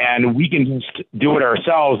 and we can just do it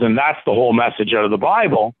ourselves. And that's the whole message out of the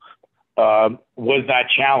Bible, was that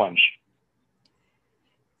challenge.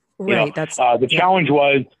 Right. The challenge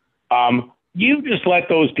was, you just let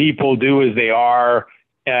those people do as they are,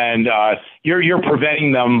 and you're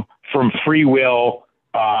preventing them from free will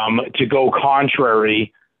to go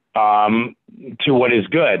contrary to what is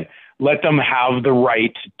good. Let them have the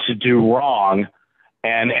right to do wrong,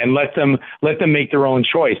 and let them make their own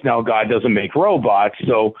choice. Now, God doesn't make robots,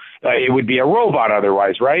 so it would be a robot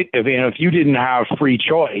otherwise, right? If you didn't have free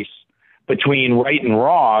choice between right and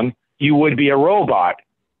wrong, you would be a robot.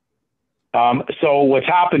 So what's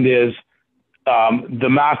happened is the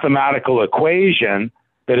mathematical equation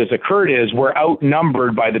that has occurred is we're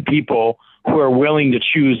outnumbered by the people who are willing to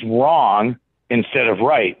choose wrong instead of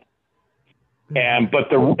right. But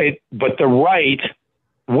the right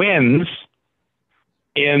wins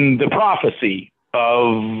in the prophecy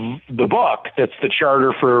of the book. That's the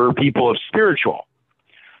charter for people of spiritual.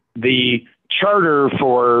 The charter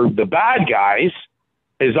for the bad guys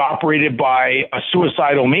is operated by a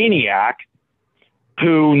suicidal maniac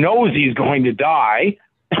who knows he's going to die,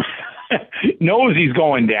 knows he's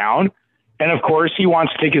going down, and of course he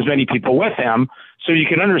wants to take as many people with him. So you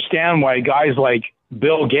can understand why guys like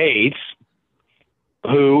Bill Gates,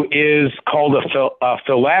 who is called a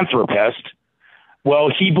philanthropist,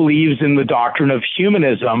 well, he believes in the doctrine of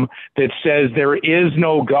humanism that says there is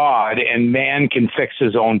no God and man can fix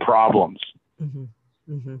his own problems. Mm-hmm.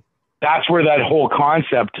 Mm-hmm. That's where that whole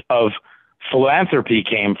concept of philanthropy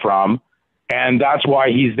came from, and that's why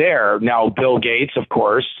he's there. Now, Bill Gates, of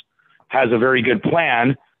course, has a very good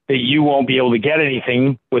plan that you won't be able to get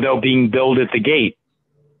anything without being billed at the gate.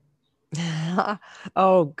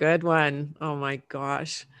 Oh, good one. Oh, my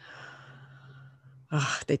gosh.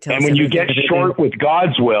 Oh, they tell and when you get short with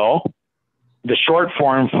God's will, the short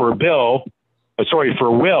form for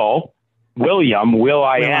William,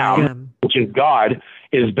 I am, which is God,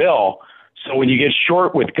 is Bill. So when you get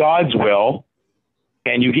short with God's will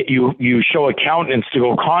and you show a countenance to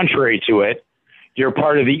go contrary to it, you're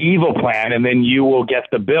part of the evil plan, and then you will get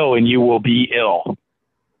the bill and you will be ill.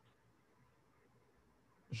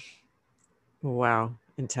 Wow.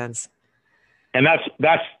 Intense. And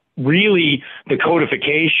that's really the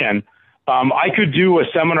codification. I could do a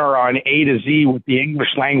seminar on A to Z what the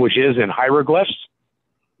English language is in hieroglyphs.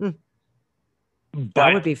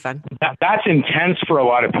 That would be fun. That's intense for a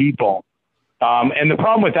lot of people. And the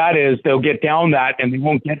problem with that is they'll get down that and they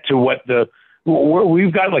won't get to what the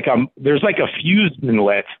we've got there's like a fuse been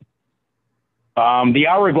lit. The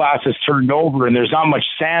hourglass is turned over and there's not much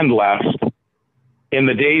sand left in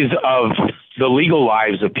the days of the legal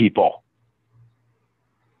lives of people.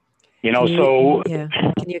 You know,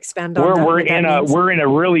 Can you expand on that? We're in a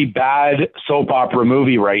really bad soap opera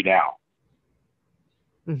movie right now.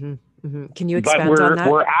 Mm-hmm. Mm-hmm. Can you expand on that?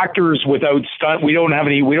 We're actors without stunt. We don't have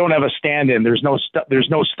a stand-in. There's no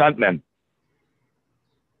stuntmen.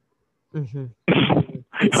 Mm-hmm.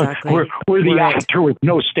 Exactly. we're the actor with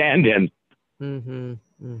no stand-in. Mm-hmm.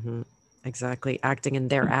 Mm-hmm. Exactly. Acting in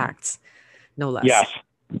their acts, no less. Yes.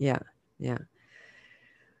 Yeah. Yeah.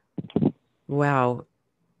 Wow.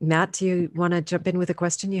 Matt, do you want to jump in with a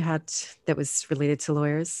question you had that was related to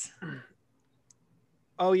lawyers?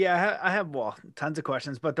 Oh yeah, I have tons of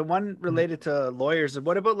questions, but the one related to lawyers,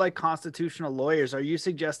 what about like constitutional lawyers? Are you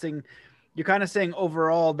suggesting, you're kind of saying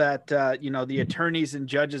overall that the attorneys and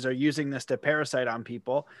judges are using this to parasite on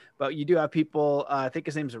people, but you do have people, I think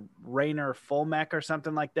his name's Rainer Fulmek or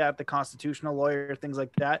something like that, the constitutional lawyer, things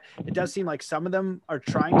like that. It does seem like some of them are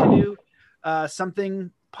trying to do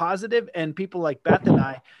something positive, and people like Beth and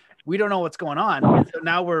I, we don't know what's going on. And so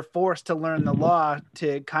now we're forced to learn the law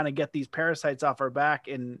to kind of get these parasites off our back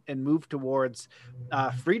and move towards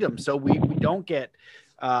freedom. So we don't get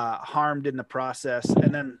harmed in the process.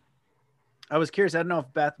 And then I was curious, I don't know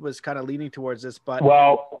if Beth was kind of leaning towards this, but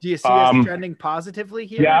do you see us trending positively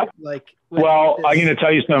here? Yeah. I'm going to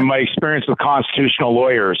tell you some of my experience with constitutional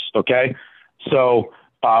lawyers. Okay. So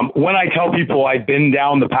when I tell people I've been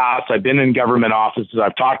down the path, I've been in government offices,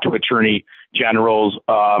 I've talked to attorney generals,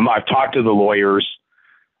 I've talked to the lawyers,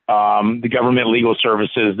 the government legal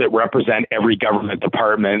services that represent every government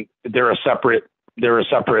department. They're a separate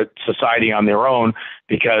society on their own,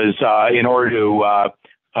 because in order to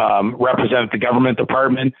represent the government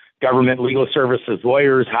department, government legal services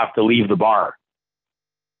lawyers have to leave the bar.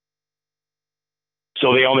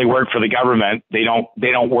 So they only work for the government. They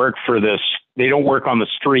don't work for this. They don't work on the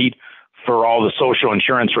street for all the social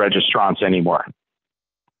insurance registrants anymore.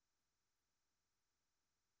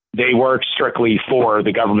 They work strictly for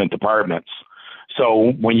the government departments.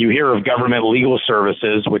 So when you hear of government legal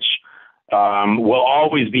services, which will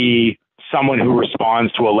always be someone who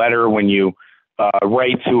responds to a letter when you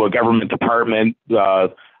write to a government department,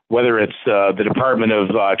 whether it's the Department of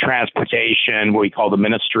Transportation, what we call the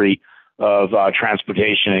Ministry of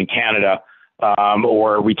Transportation in Canada,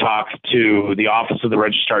 or we talk to the Office of the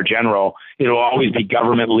Registrar General, it'll always be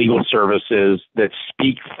government legal services that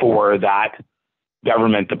speak for that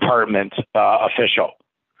government department official.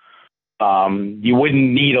 You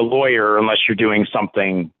wouldn't need a lawyer unless you're doing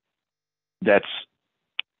something that's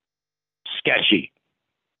sketchy,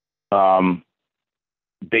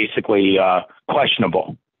 basically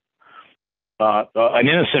questionable. An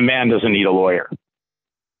innocent man doesn't need a lawyer.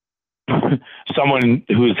 Someone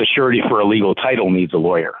who's the surety for a legal title needs a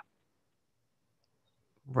lawyer.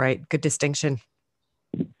 Right. Good distinction.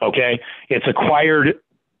 Okay. It's acquired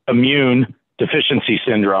immune deficiency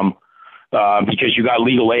syndrome because you got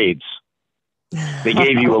legal aids. They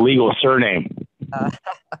gave you a legal surname.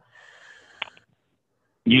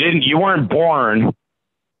 You weren't born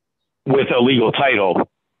with a legal title.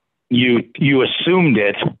 You assumed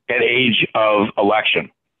it at age of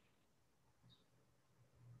election.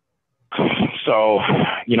 So,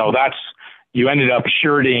 you ended up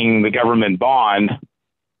suretying the government bond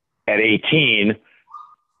at 18.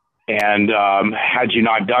 And had you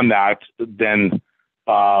not done that, then,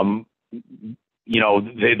 they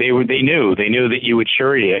knew that you would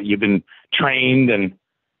surety it. You've been trained and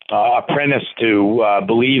apprenticed to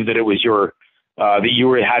believe that it was that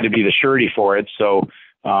you had to be the surety for it. So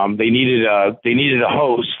they needed a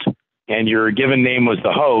host, and your given name was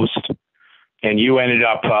the host, and you ended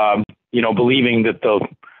up believing that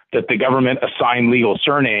the government assigned legal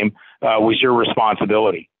surname was your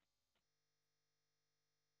responsibility.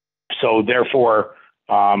 So therefore,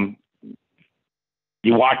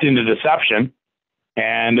 you walked into deception,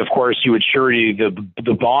 and of course you would surety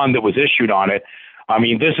the bond that was issued on it. I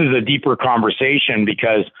mean, this is a deeper conversation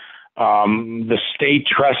because the state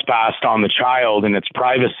trespassed on the child and its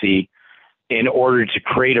privacy in order to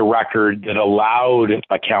create a record that allowed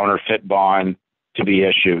a counterfeit bond to be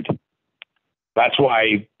issued. That's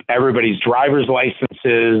why everybody's driver's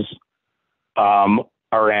licenses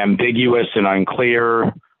are ambiguous and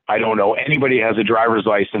unclear. I don't know anybody has a driver's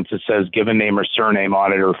license that says given name or surname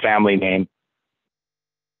on it or family name.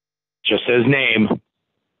 Just says name.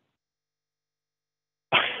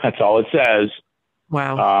 That's all it says.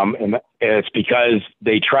 Wow. And it's because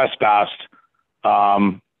they trespassed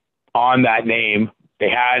on that name. They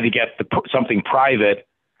had to get something private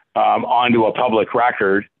onto a public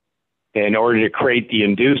record in order to create the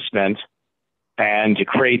inducement and to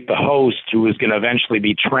create the host who is going to eventually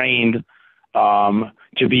be trained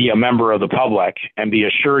to be a member of the public and be a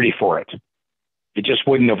surety for it. It just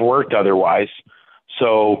wouldn't have worked otherwise.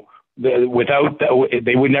 So they would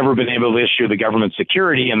never have been able to issue the government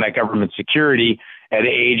security, and that government security at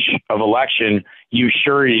age of election, you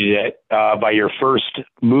suretied it by your first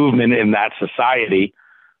movement in that society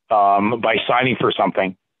by signing for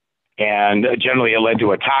something. And generally it led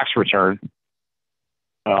to a tax return.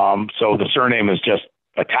 So the surname is just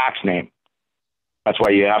a tax name. That's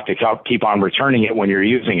why you have to keep on returning it when you're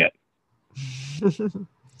using it.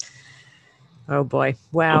 Oh boy.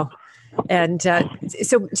 Wow. And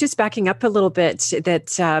so just backing up a little bit,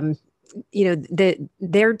 that,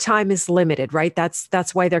 their time is limited, right?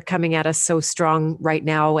 That's why they're coming at us so strong right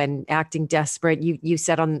now and acting desperate. You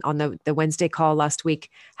said on the Wednesday call last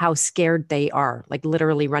week how scared they are, like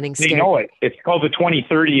literally running scared. They know it. It's called the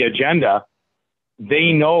 2030 agenda.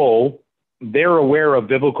 They know, they're aware of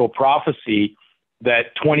biblical prophecy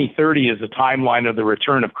that 2030 is the timeline of the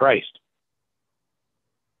return of Christ.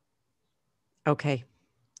 Okay.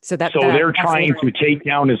 So they're trying to take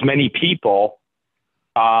down as many people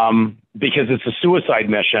because it's a suicide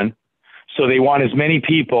mission. So they want as many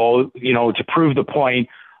people, to prove the point.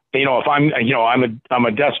 If I'm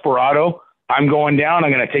a desperado, I'm going down.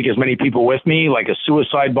 I'm going to take as many people with me, like a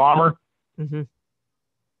suicide bomber. Mm-hmm.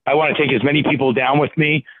 I want to take as many people down with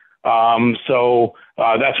me. So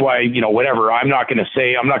that's why, whatever, I'm not going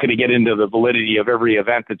to get into the validity of every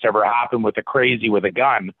event that's ever happened with a crazy with a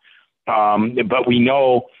gun. But we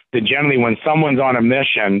know that generally when someone's on a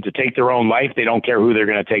mission to take their own life, they don't care who they're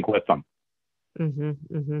going to take with them. Mm-hmm,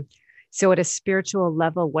 mm-hmm. So at a spiritual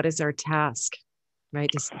level, what is our task? Right.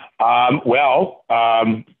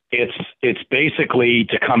 It's basically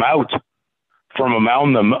to come out from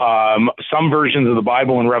among them. Some versions of the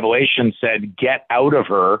Bible in Revelation said, get out of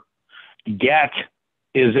her. Get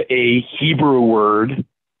is a Hebrew word.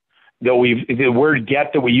 The word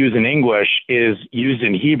get that we use in English is used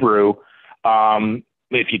in Hebrew.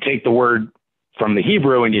 If you take the word from the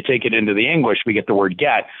Hebrew and you take it into the English, we get the word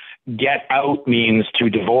get. Get out means to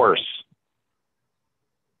divorce,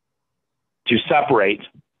 to separate.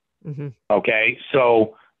 Mm-hmm. Okay.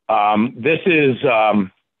 So, this is a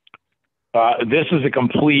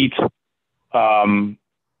complete,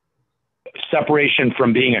 separation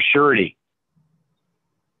from being a surety.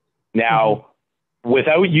 Now,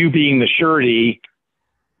 without you being the surety,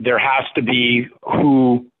 there has to be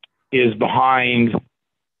who is behind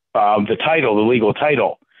the title, the legal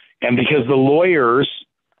title. And because the lawyers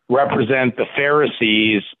represent the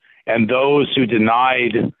Pharisees and those who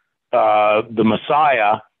denied the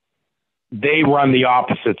Messiah, they run the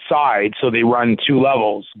opposite side. So they run two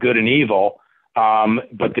levels, good and evil.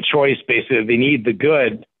 But the choice, basically, they need the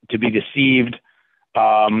good to be deceived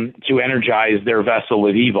to energize their vessel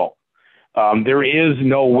of evil. There is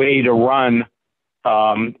no way to run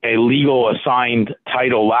a legal assigned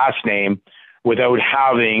title last name without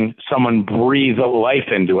having someone breathe life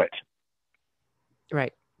into it.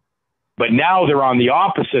 Right. But now they're on the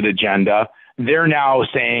opposite agenda. They're now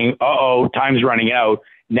saying, uh-oh, time's running out.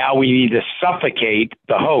 Now we need to suffocate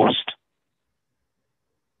the host.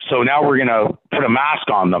 So now we're going to put a mask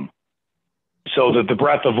on them so that the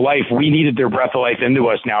breath of life, we needed their breath of life into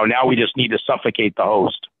us now. Now we just need to suffocate the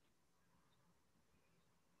host.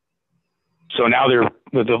 So now they're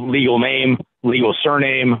the legal name, legal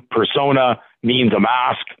surname, persona means a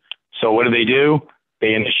mask. So what do?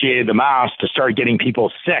 They initiated the mask to start getting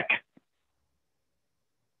people sick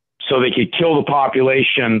so they could kill the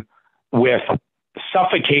population with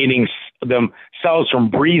suffocating themselves from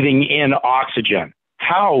breathing in oxygen.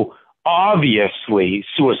 How obviously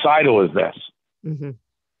suicidal is this? Mm-hmm.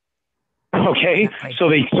 Okay. Exactly.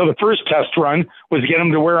 So the first test run was get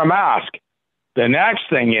them to wear a mask. The next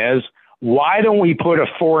thing is, why don't we put a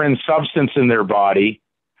foreign substance in their body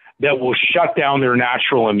that will shut down their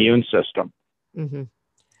natural immune system? Mm-hmm.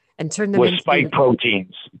 And turn them with into spike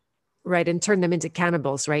proteins. Right. And turn them into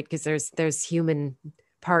cannibals, right? Because there's human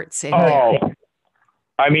parts in there. there.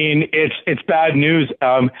 I mean, it's bad news.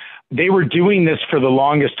 They were doing this for the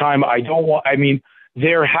longest time.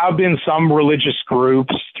 There have been some religious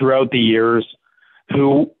groups throughout the years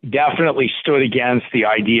who definitely stood against the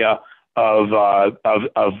idea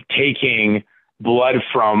of taking blood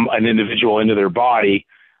from an individual into their body.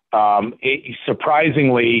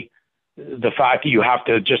 Surprisingly, the fact that you have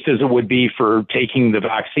to, just as it would be for taking the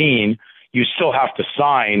vaccine, you still have to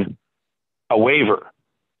sign a waiver.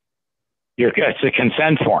 It's a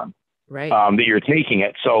consent form. Right. that you're taking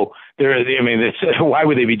it. So why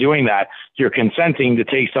would they be doing that? You're consenting to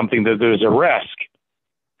take something that there's a risk.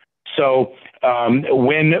 So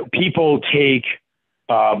when people take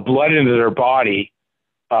blood into their body,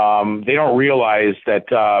 they don't realize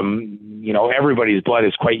that, everybody's blood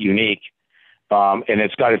is quite unique. And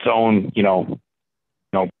it's got its own,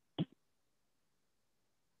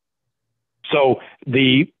 so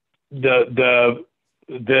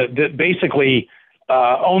basically,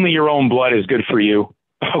 only your own blood is good for you.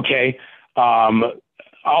 Okay.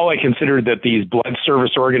 All I considered that these blood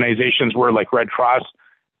service organizations were, like Red Cross,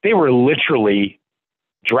 they were literally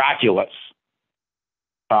Draculas,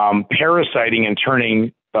 parasiting and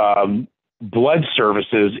turning blood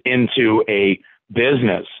services into a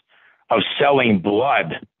business of selling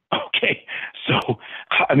blood. Okay. So,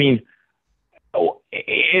 I mean,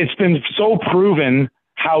 it's been so proven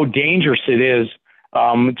how dangerous it is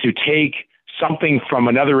to take something from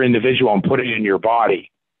another individual and put it in your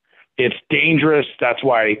body. It's dangerous. That's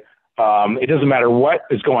why it doesn't matter what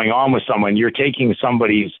is going on with someone. You're taking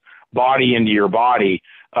somebody's body into your body,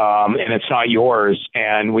 and it's not yours.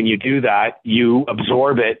 And when you do that, you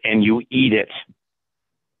absorb it and you eat it.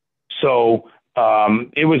 So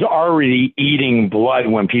it was already eating blood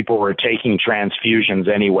when people were taking transfusions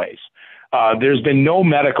anyways. There's been no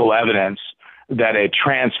medical evidence that a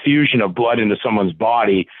transfusion of blood into someone's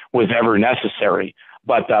body was ever necessary.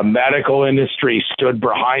 But the medical industry stood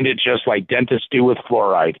behind it, just like dentists do with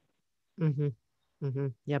fluoride. Mm-hmm. Mm-hmm.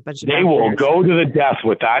 Yeah, but they will go to the death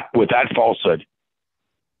with that falsehood,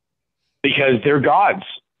 because they're gods,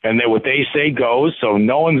 and what they say goes. So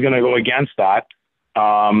no one's going to go against that.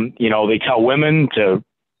 They tell women to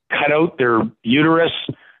cut out their uterus.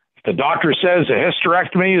 If the doctor says a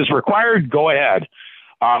hysterectomy is required, go ahead.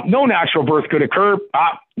 No natural birth could occur.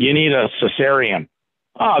 You need a cesarean.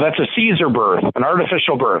 That's a Caesar birth, an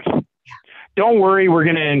artificial birth. Don't worry, we're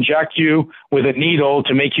going to inject you with a needle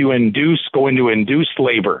to make you go into induced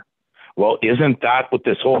labor. Well, isn't that what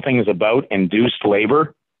this whole thing is about? Induced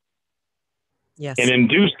labor? Yes. And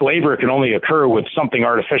induced labor can only occur with something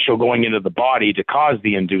artificial going into the body to cause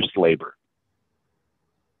the induced labor.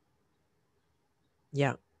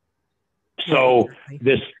 Yeah. So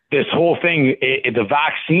this whole thing, the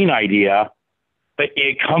vaccine idea,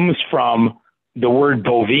 it comes from the word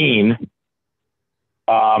bovine,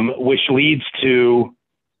 which leads to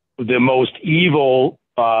the most evil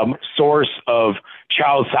source of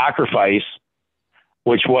child sacrifice,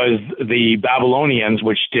 which was the Babylonians,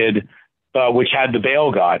 which had the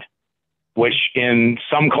Baal god, which in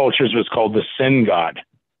some cultures was called the sin god.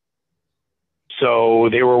 So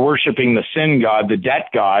they were worshiping the sin god, the debt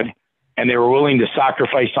god, and they were willing to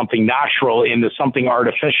sacrifice something natural into something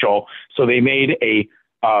artificial. So they made a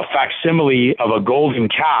facsimile of a golden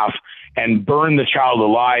calf and burned the child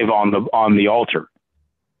alive on the altar.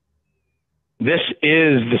 This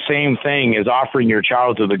is the same thing as offering your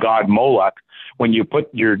child to the god Moloch when you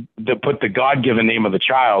put the God-given name of the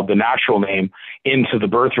child, the natural name, into the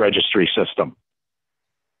birth registry system.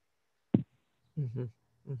 Mm-hmm.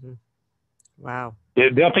 Mm-hmm. Wow.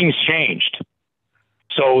 Nothing's changed.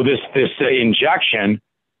 So this injection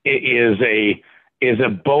is a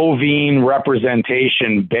bovine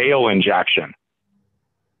representation Baal injection.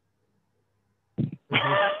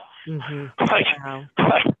 Mm-hmm. Mm-hmm. Wow.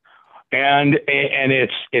 And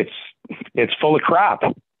it's full of crap.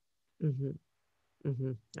 Mm-hmm.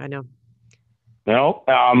 Mm-hmm. I know.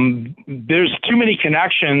 There's too many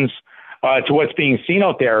connections to what's being seen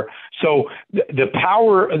out there. So the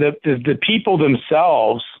power, the people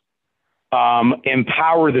themselves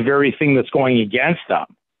empower the very thing that's going against them.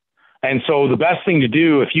 And so the best thing to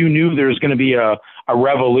do, if you knew there's going to be a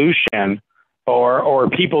revolution or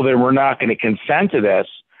people that were not going to consent to this,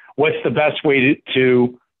 what's the best way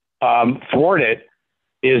to thwart it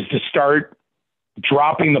is to start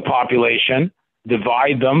dropping the population,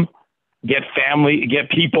 divide them, get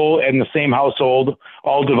people in the same household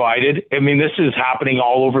all divided. I mean, this is happening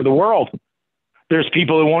all over the world. There's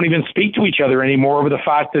people who won't even speak to each other anymore over the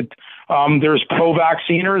fact that there's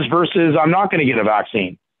pro-vacciners versus I'm not going to get a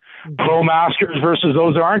vaccine. Mm-hmm. Pro-maskers versus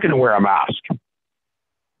those that aren't going to wear a mask.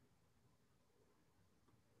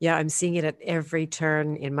 Yeah, I'm seeing it at every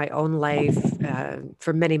turn in my own life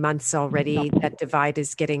for many months already. That divide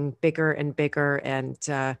is getting bigger and bigger. And,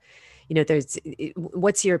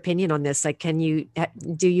 what's your opinion on this? Like,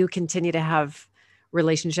 do you continue to have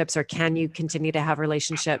relationships, or can you continue to have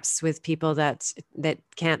relationships with people that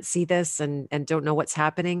can't see this and don't know what's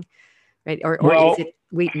happening? Right. Or is it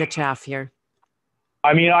wheat in the chaff here?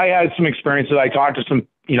 I mean, I had some experiences. I talked to some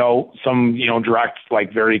direct,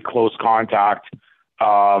 like very close contact,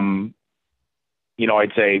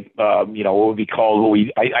 I'd say, what would be called,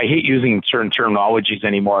 I hate using certain terminologies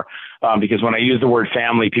anymore, because when I use the word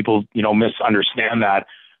family, people, misunderstand that.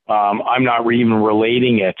 I'm not even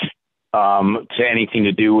relating it to anything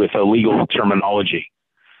to do with a legal terminology.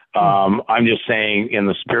 I'm just saying in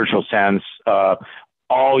the spiritual sense,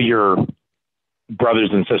 all your brothers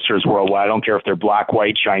and sisters worldwide, I don't care if they're black,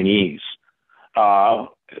 white, Chinese, they're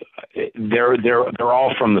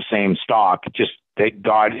all from the same stock. Just that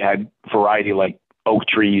God had variety, like oak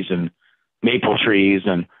trees and maple trees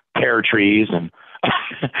and pear trees and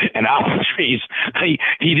and apple trees.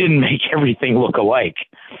 He didn't make everything look alike.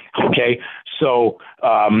 Okay, so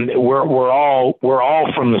we're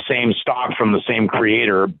all from the same stock, from the same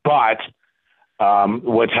creator. But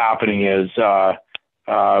what's happening is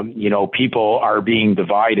people are being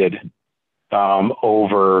divided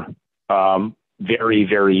over very,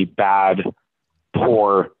 very bad,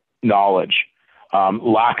 poor knowledge,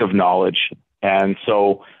 lack of knowledge. And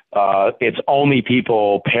so it's only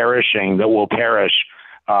people perishing that will perish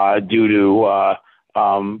due to,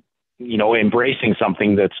 embracing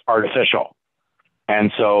something that's artificial.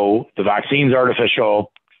 And so the vaccine's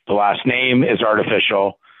artificial. The last name is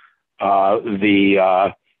artificial.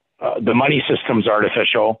 The money system's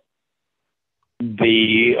artificial.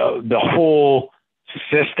 The whole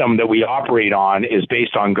system that we operate on is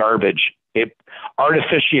based on garbage.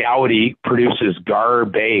 Artificiality produces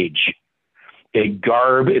garbage.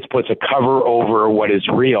 It puts a cover over what is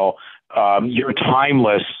real. You're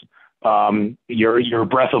timeless. Your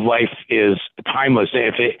breath of life is timeless.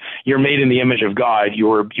 You're made in the image of God, you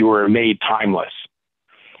were made timeless.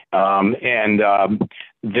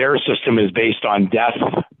 Their system is based on death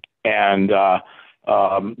and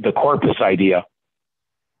the corpus idea.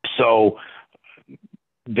 So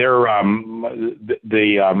the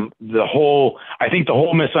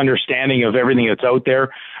whole misunderstanding of everything that's out there,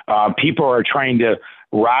 people are trying to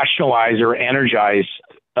rationalize or energize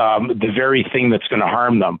the very thing that's going to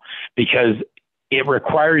harm them, because it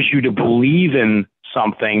requires you to believe in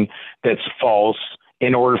something that's false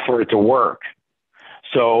in order for it to work.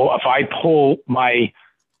 So if I pull my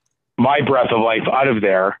breath of life out of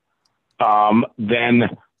there, then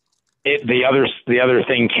the other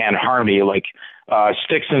thing can't harm me. Like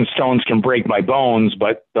sticks and stones can break my bones,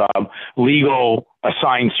 but legal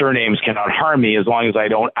assigned surnames cannot harm me as long as I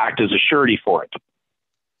don't act as a surety for it.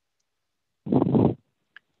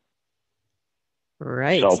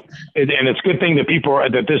 Right. So, and it's a good thing that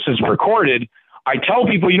this is recorded. I tell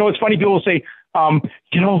people, it's funny. People say,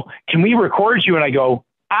 can we record you? And I go,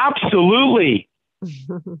 absolutely.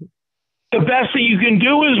 The best that you can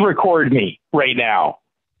do is record me right now.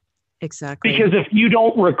 Exactly. Because if you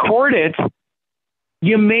don't record it,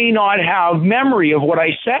 you may not have memory of what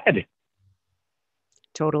I said.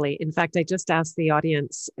 Totally. In fact, I just asked the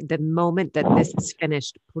audience, the moment that this is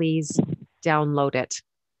finished, please download it.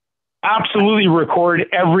 Absolutely record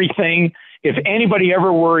everything. If anybody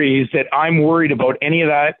ever worries that I'm worried about any of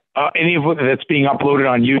that, any of that's being uploaded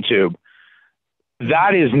on YouTube,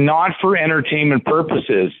 that is not for entertainment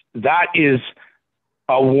purposes. That is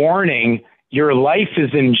a warning. Your life is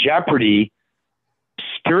in jeopardy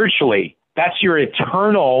spiritually. That's your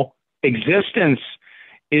eternal existence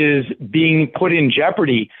is being put in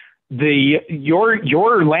jeopardy.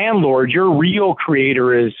 Your landlord, your real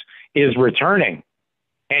creator is returning,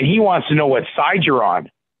 and he wants to know what side you're on.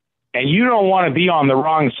 And you don't want to be on the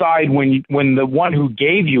wrong side when the one who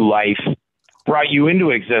gave you life, brought you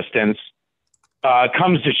into existence,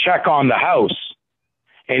 comes to check on the house,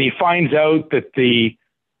 and he finds out that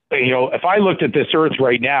if I looked at this earth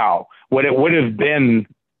right now, what it would have been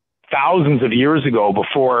thousands of years ago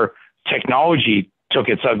before technology took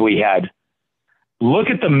its ugly head, look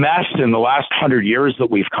at the mess in the last 100 years that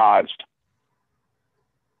we've caused.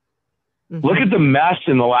 Mm-hmm. Look at the mess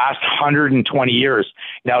in the last 120 years.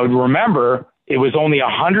 Now, remember, it was only a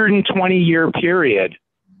 120-year period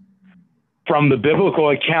from the biblical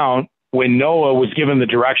account when Noah was given the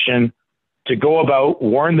direction to go about,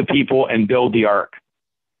 warn the people, and build the ark.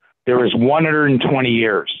 There was 120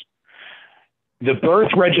 years. The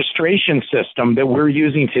birth registration system that we're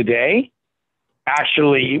using today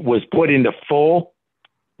actually was put into full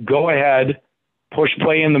go ahead, push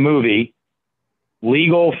play in the movie,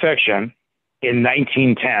 legal fiction in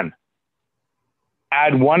 1910.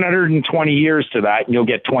 Add 120 years to that and you'll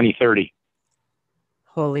get 2030.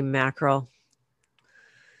 Holy mackerel.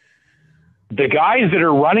 The guys that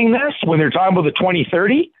are running this, when they're talking about the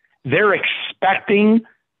 2030, they're expecting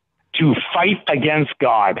to fight against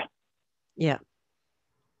God. Yeah.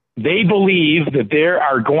 They believe that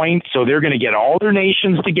they're going to get all their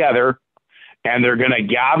nations together and they're going to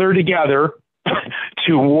gather together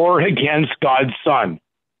to war against God's son.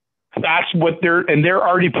 That's what they're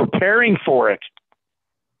already preparing for it.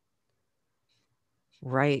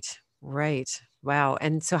 Right. Wow.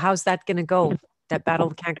 And so how's that going to go? That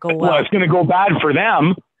battle can't go well. Well, it's going to go bad for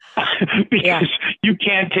them because you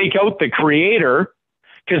can't take out the creator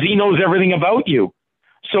because he knows everything about you.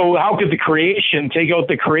 So how could the creation take out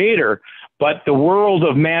the creator? But the world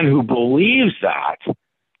of man who believes that,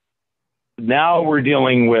 now we're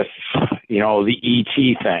dealing with, the ET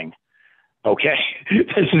thing. Okay,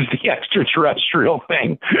 this is the extraterrestrial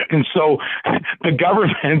thing. And so the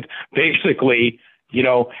government basically,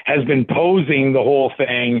 has been posing the whole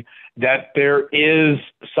thing that there is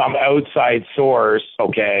some outside source,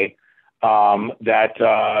 okay, that's,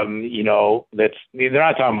 they're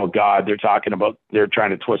not talking about God. They're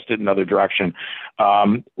trying to twist it another direction.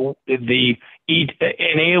 An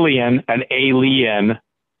alien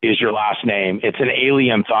is your last name. It's an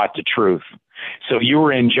alien thought to truth. So you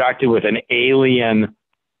were injected with an alien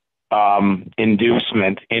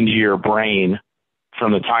inducement into your brain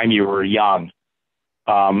from the time you were young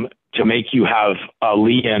to make you have a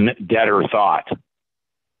alien deader thought.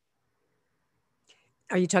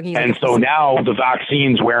 Are you talking? And so now the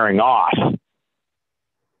vaccine's wearing off.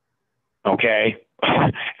 Okay.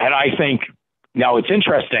 And I think now it's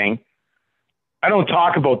interesting. I don't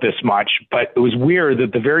talk about this much, but it was weird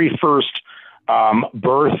that the very first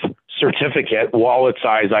birth certificate, wallet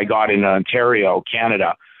size, I got in Ontario,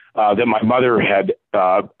 Canada, that my mother had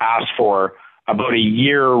asked for about a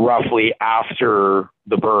year roughly after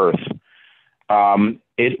the birth.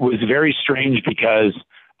 It was very strange because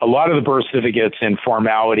a lot of the birth certificates in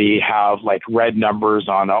formality have like red numbers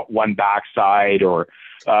on one backside or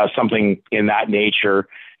something in that nature.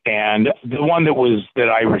 And the one that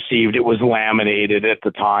I received, it was laminated at the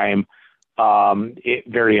time.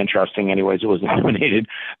 Very interesting. Anyways, it was laminated.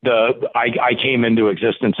 I came into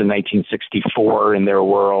existence in 1964 in their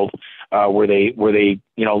world, where they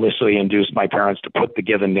literally induced my parents to put the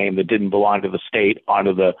given name that didn't belong to the state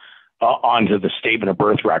onto the statement of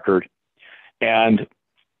birth record. And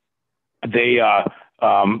they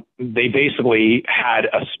basically had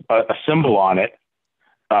a symbol on it,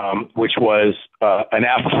 which was an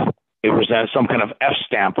F. It was some kind of F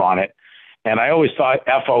stamp on it. And I always thought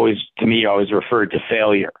F to me always referred to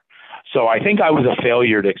failure. So I think I was a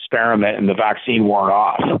failure to experiment and the vaccine wore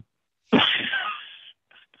off.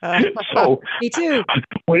 So me too.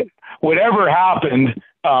 Whatever happened,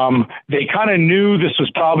 they kind of knew this was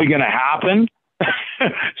probably going to happen.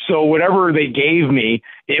 So whatever they gave me,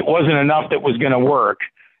 it wasn't enough that was going to work.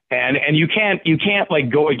 And you can't like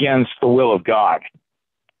go against the will of God.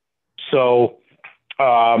 So,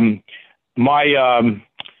 I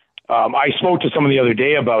spoke to someone the other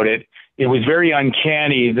day about it. It was very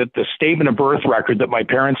uncanny that the statement of birth record that my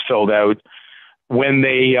parents filled out, when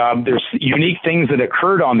there's unique things that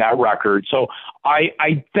occurred on that record. So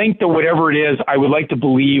I think that whatever it is, I would like to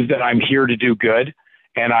believe that I'm here to do good.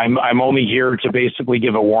 And I'm only here to basically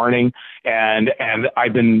give a warning. And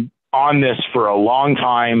I've been on this for a long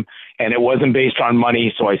time, and it wasn't based on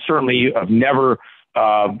money. So I certainly have never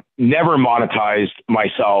monetized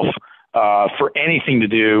myself for anything to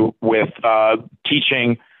do with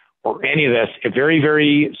teaching or any of this. A very,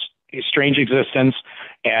 very strange existence.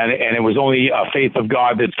 And it was only a faith of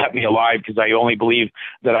God that's kept me alive, because I only believe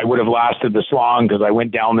that I would have lasted this long, because I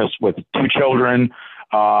went down this with 2 children.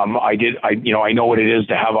 I know what it is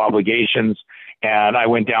to have obligations, and I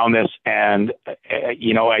went down this, and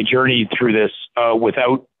I journeyed through this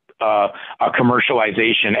without a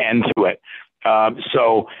commercialization end to it.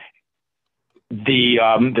 So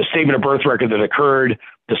the statement of birth record that occurred,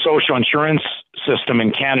 the social insurance system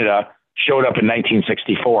in Canada showed up in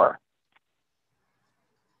 1964.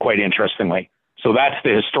 Quite interestingly. So that's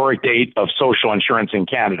the historic date of social insurance in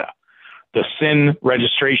Canada. The SIN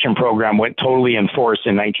registration program went totally in force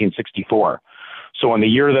in 1964. So in the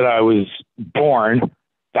year that I was born,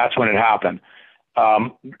 that's when it happened.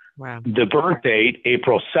 Wow. The birth date,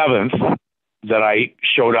 April 7th, that I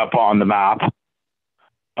showed up on the map,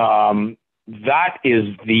 that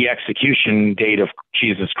is the execution date of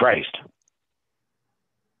Jesus Christ.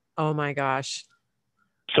 Oh my gosh.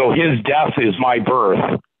 So his death is my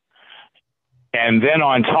birth. And then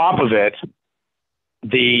on top of it,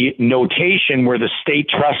 the notation where the state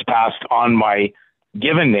trespassed on my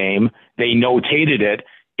given name, they notated it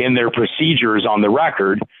in their procedures on the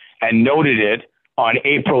record and noted it on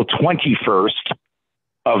April 21st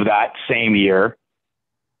of that same year.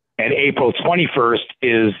 And April 21st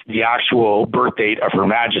is the actual birth date of Her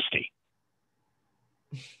Majesty.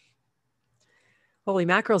 Holy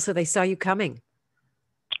mackerel. So they saw you coming.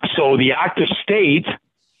 So the active state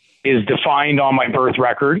is defined on my birth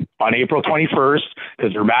record on April 21st,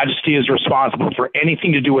 because Her Majesty is responsible for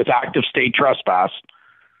anything to do with active state trespass,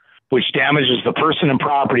 which damages the person and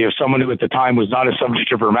property of someone who at the time was not a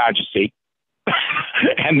subject of Her Majesty.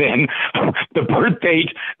 And then the birth date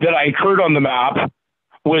that I occurred on the map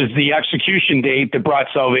was the execution date that brought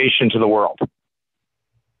salvation to the world.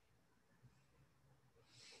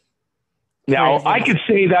 Now, I could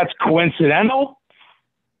say that's coincidental,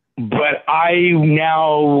 but I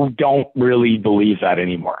now don't really believe that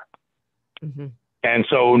anymore. Mm-hmm. And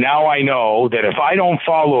so now I know that if I don't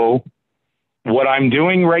follow what I'm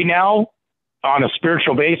doing right now on a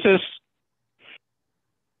spiritual basis,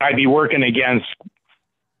 I'd be working against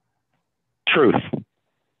truth.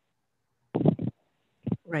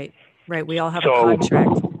 Right. We all have a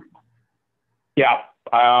contract. Yeah.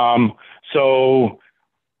 So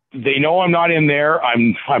they know I'm not in there.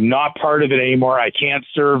 I'm not part of it anymore. I can't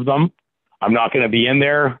serve them. I'm not going to be in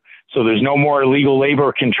there. So there's no more illegal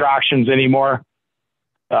labor contractions anymore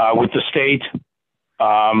with the state.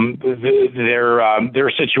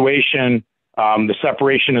 Their situation, the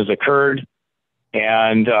separation has occurred,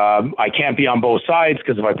 and I can't be on both sides,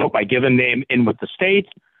 because if I put my given name in with the state,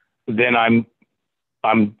 then I'm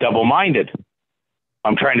double-minded.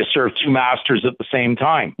 I'm trying to serve two masters at the same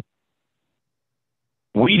time.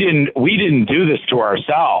 We didn't do this to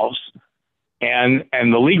ourselves, and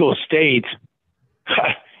the legal state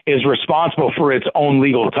is responsible for its own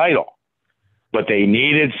legal title, but they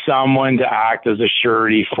needed someone to act as a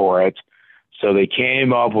surety for it. So they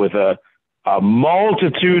came up with a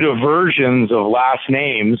multitude of versions of last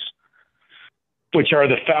names, which are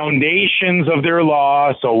the foundations of their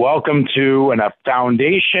law. So welcome to a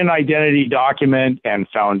foundation identity document, and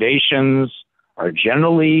foundations are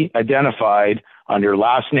generally identified under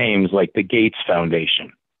last names like the Gates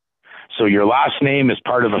Foundation. So your last name is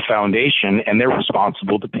part of a foundation, and they're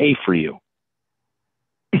responsible to pay for you.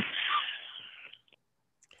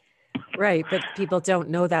 Right, but people don't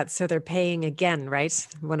know that, so they're paying again, right?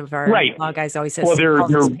 One of our law guys always says, well, they're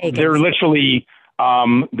literally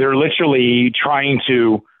trying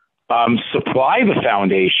to supply the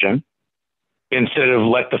foundation instead of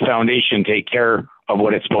let the foundation take care of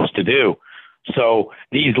what it's supposed to do. So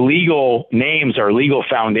these legal names are legal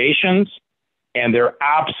foundations, and they're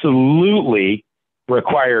absolutely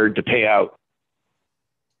required to pay out.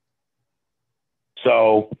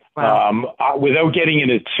 So without getting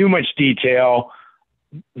into too much detail,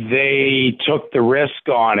 they took the risk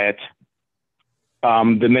on it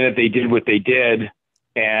the minute they did what they did,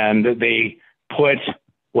 and they put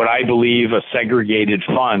what I believe a segregated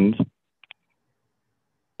fund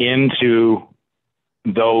into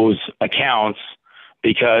those accounts,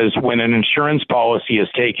 because when an insurance policy is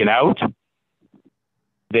taken out,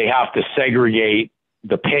 they have to segregate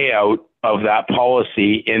the payout of that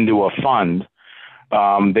policy into a fund.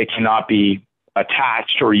 They cannot be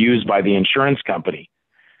attached or used by the insurance company.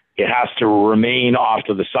 It has to remain off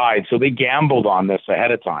to the side. So they gambled on this ahead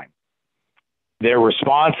of time. They're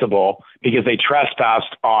responsible because they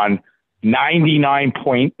trespassed on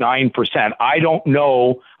 99.9%. I don't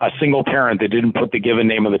know a single parent that didn't put the given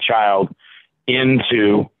name of the child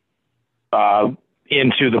into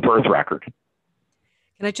the birth record.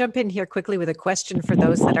 Can I jump in here quickly with a question for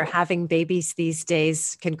those that are having babies these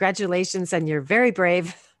days? Congratulations, and you're very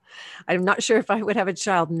brave. I'm not sure if I would have a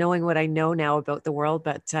child knowing what I know now about the world,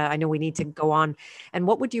 but I know we need to go on. And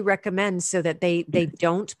what would you recommend so that they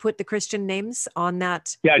don't put the Christian names on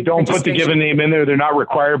that? Yeah, don't put the given name in there. They're not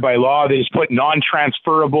required by law. They just put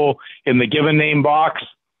non-transferable in the given name box.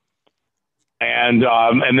 And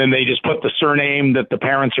then they just put the surname that the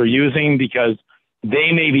parents are using, because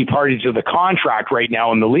they may be party to the contract right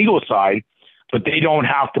now on the legal side, but they don't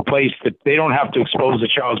have to they don't have to expose the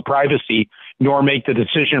child's privacy nor make the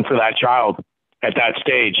decision for that child at that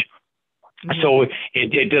stage. Mm-hmm. So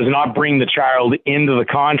it does not bring the child into the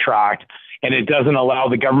contract, and it doesn't allow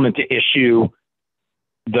the government to issue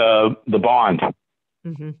the bond.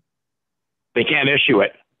 Mm-hmm. They can't issue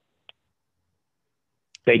it.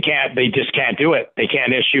 They just can't do it. They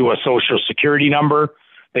can't issue a social security number.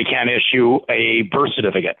 They can't issue a birth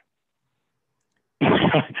certificate.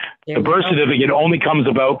 The birth certificate only comes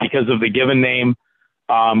about because of the given name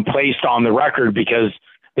placed on the record, because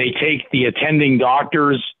they take the attending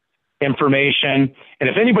doctor's information. And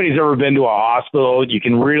if anybody's ever been to a hospital, you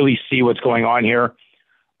can really see what's going on here.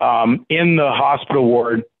 In the hospital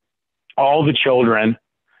ward, all the children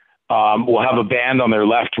will have a band on their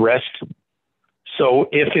left wrist. So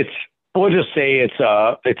if we'll just say it's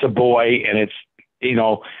a boy, and it's,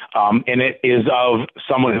 and it is of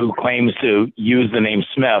someone who claims to use the name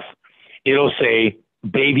Smith, it'll say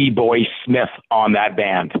Baby Boy Smith on that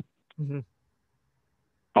band. Mm-hmm.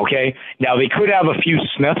 Okay. Now they could have a few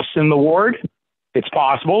Smiths in the ward. It's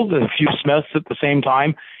possible that a few Smiths at the same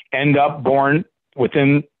time end up born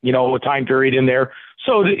within, a time period in there.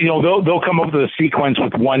 So, they'll come up with a sequence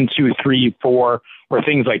with 1, 2, 3, 4, or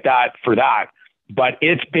things like that for that. But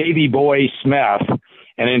it's baby boy Smith.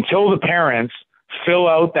 And until the parents fill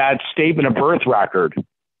out that statement of birth record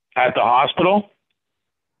at the hospital,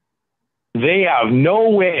 they have no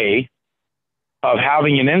way of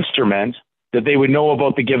having an instrument that they would know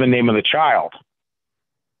about the given name of the child.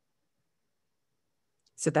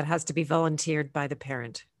 So that has to be volunteered by the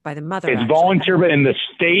parent, by the mother. It's volunteer, and the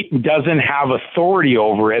state doesn't have authority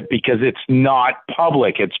over it because it's not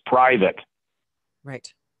public, it's private. Right.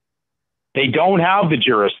 They don't have the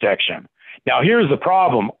jurisdiction. Now, here's the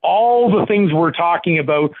problem. All the things we're talking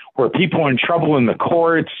about where people are in trouble in the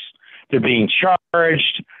courts, they're being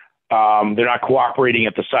charged, they're not cooperating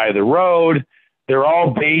at the side of the road, they're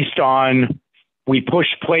all based on, we push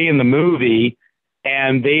play in the movie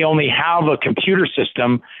and they only have a computer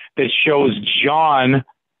system that shows John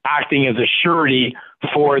acting as a surety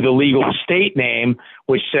for the legal estate name,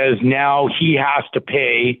 which says now he has to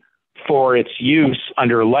pay for its use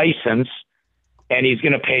under license, and he's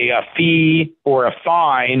going to pay a fee or a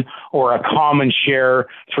fine or a common share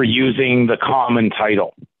for using the common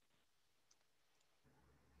title.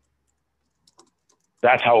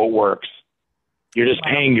 That's how it works. You're just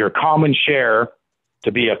paying your common share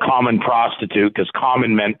to be a common prostitute, because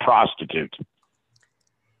common meant prostitute.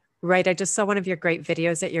 Right. I just saw one of your great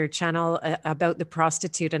videos at your channel about the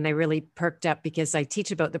prostitute, and I really perked up because I teach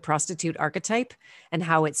about the prostitute archetype and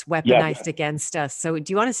how it's weaponized against us. So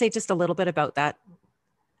do you want to say just a little bit about that?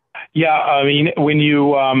 Yeah. I mean, when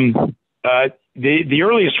you, the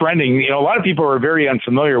earliest rendering, a lot of people are very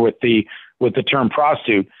unfamiliar with the term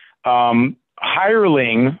prostitute.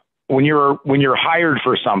 Hireling, when you're hired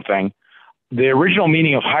for something, the original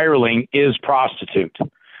meaning of hireling is prostitute.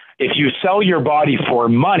 If you sell your body for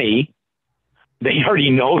money, they already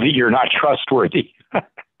know that you're not trustworthy.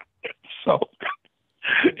 So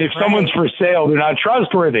if someone's for sale, they're not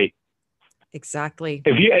trustworthy. Exactly.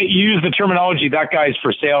 If you use the terminology, that guy's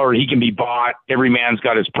for sale or he can be bought, every man's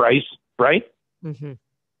got his price, right? Mm-hmm.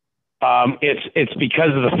 It's because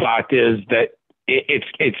of the fact is that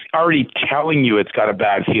it's already telling you it's got a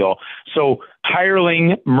bad feel. So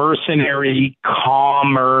hireling, mercenary,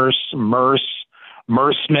 commerce,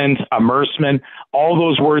 immersement, all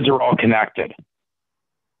those words are all connected.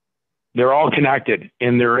 They're all connected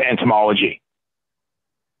in their etymology.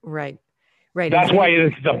 Right. Right. That's why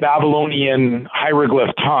it's the Babylonian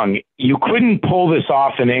hieroglyph tongue. You couldn't pull this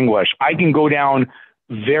off in English. I can go down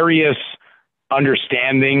various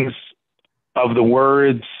understandings of the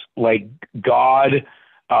words like God.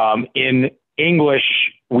 In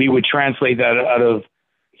English, we would translate that out of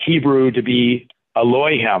Hebrew to be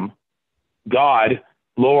Elohim, God,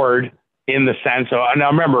 Lord, in the sense of, now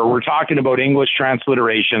remember, we're talking about English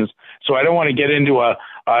transliterations, so I don't want to get into a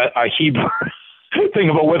Hebrew thing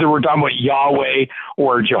about whether we're talking about Yahweh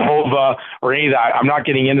or Jehovah or any of that. I'm not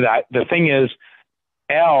getting into that. The thing is,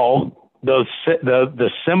 El, the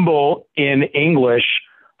symbol in English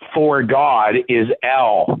for God is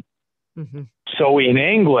El. Mm-hmm. So in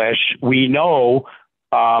English, we know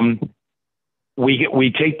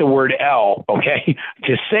we take the word El, okay?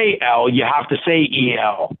 To say El, you have to say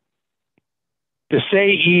EL. To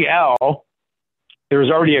say EL, there's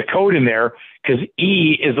already a code in there because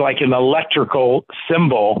E is like an electrical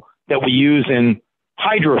symbol that we use in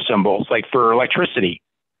hydro symbols, like for electricity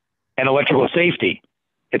and electrical safety.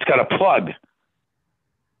 It's got a plug.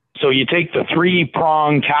 So you take the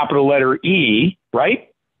 3-prong capital letter E, right?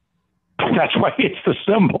 That's why it's the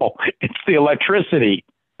symbol. It's the electricity,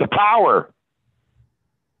 the power.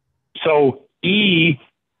 So E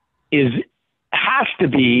has to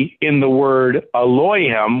be in the word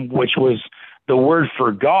Elohim, which was the word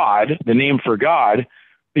for God, the name for God,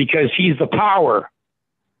 because he's the power.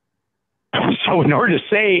 So in order to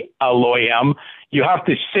say Elohim, you have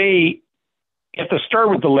to start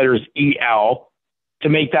with the letters EL to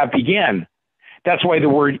make that begin. That's why the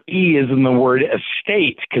word E is in the word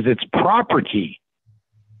estate, because it's property.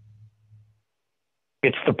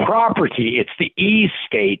 It's the property. It's the E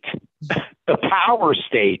state, the power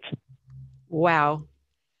state. Wow.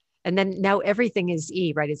 And then now everything is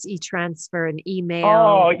E, right? It's e-transfer and email.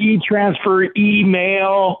 Oh, e-transfer,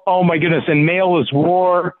 email. Oh my goodness. And mail is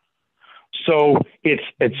war. So it's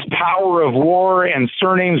power of war, and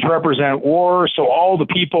surnames represent war. So all the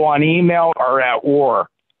people on email are at war.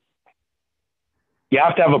 You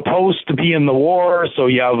have to have a post to be in the war. So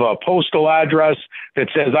you have a postal address that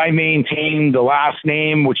says I maintain the last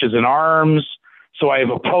name, which is in arms. So I have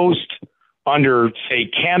a post under, say,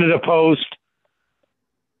 Canada Post.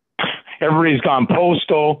 Everybody's gone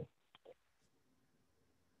postal.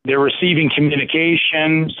 They're receiving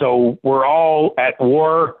communication. So we're all at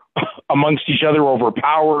war amongst each other over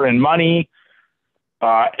power and money.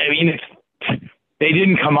 I mean, they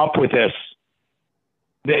didn't come up with this.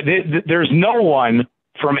 There's no one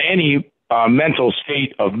from any mental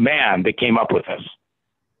state of man that came up with this.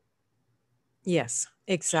 Yes,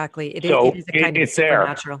 exactly. It is a kind of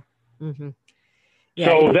supernatural. Mm-hmm. Yeah,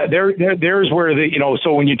 so there's where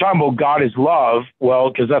so when you're talking about God is love, well,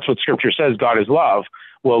 because that's what Scripture says, God is love.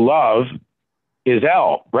 Well, love is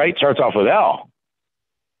L, right? Starts off with L.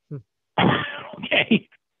 Okay.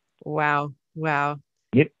 Wow.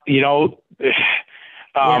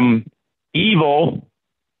 Evil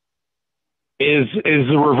is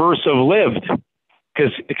the reverse of lived,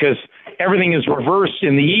 because everything is reversed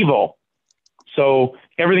in the evil. So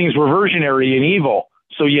everything is reversionary in evil.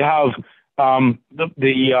 So you have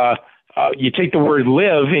you take the word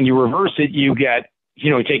live and you reverse it, you get,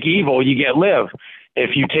 you take evil, you get live.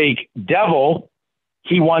 If you take devil,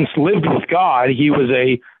 he once lived with God. He was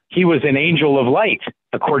an angel of light,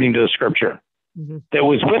 according to the Scripture, that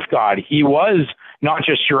was with God. He was not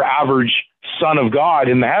just your average son of God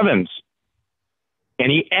in the heavens, and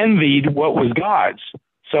he envied what was God's.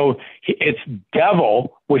 So it's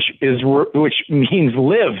devil, which means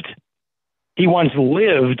lived. He once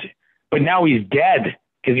lived, but now he's dead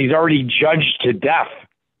because he's already judged to death.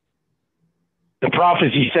 The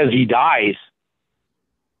prophecy says he dies.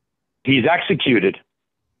 He's executed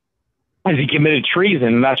as he committed treason,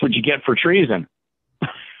 and that's what you get for treason.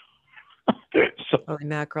 Holy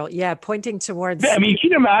mackerel. Yeah, pointing towards... I mean,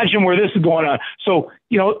 can you imagine where this is going on? So,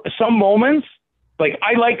 some moments, like,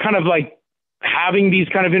 I like kind of like having these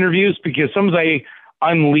kind of interviews because sometimes I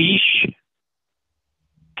unleash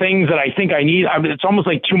things that I think I need. It's almost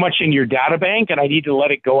like too much in your data bank, and I need to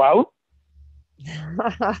let it go out.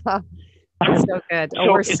 That's so good.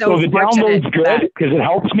 So the download's good because it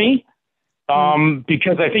helps me.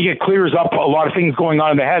 Because I think it clears up a lot of things going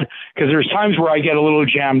on in the head, because there's times where I get a little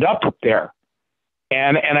jammed up there.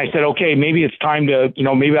 And I said, okay, maybe it's time to,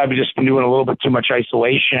 maybe I've just been doing a little bit too much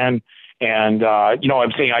isolation, and,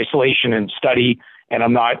 I'm saying isolation and study, and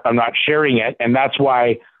I'm not sharing it. And that's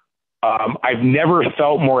why I've never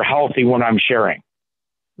felt more healthy when I'm sharing.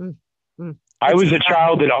 I was a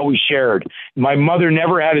child that always shared. My mother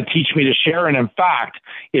never had to teach me to share. And in fact,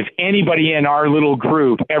 if anybody in our little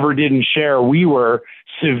group ever didn't share, we were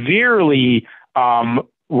severely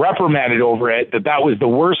reprimanded over it, that was the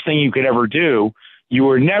worst thing you could ever do. You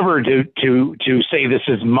were never to say this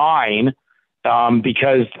is mine,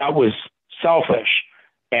 because that was selfish.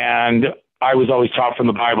 And I was always taught from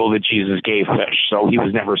the Bible that Jesus gave fish, so he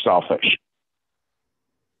was never selfish.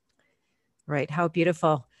 Right. How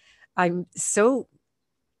beautiful. I'm so,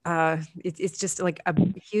 it's just like a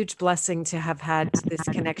huge blessing to have had this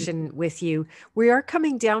connection with you. We are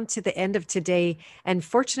coming down to the end of today, and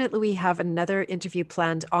fortunately we have another interview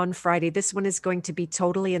planned on Friday. This one is going to be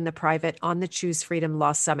totally in the private on the Choose Freedom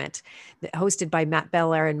Law Summit, hosted by Matt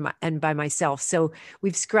Belair and by myself. So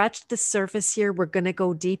we've scratched the surface here. We're going to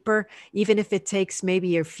go deeper, even if it takes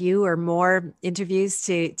maybe a few or more interviews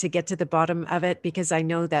to get to the bottom of it, because I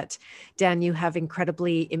know that, Dan, you have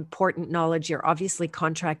incredibly important knowledge. You're obviously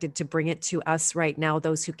contracted to bring it to us right now,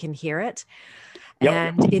 those who can hear it. Yep.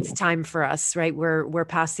 And it's time for us, right? We're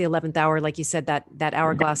past the 11th hour. Like you said, that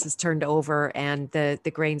hourglass is turned over and the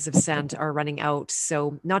grains of sand are running out.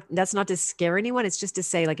 So that's not to scare anyone. It's just to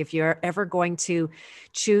say, like, if you're ever going to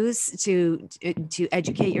choose to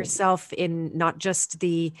educate yourself in not just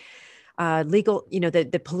the legal,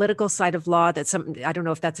 the political side of law, I don't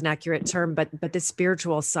know if that's an accurate term, but the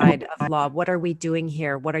spiritual side of law. What are we doing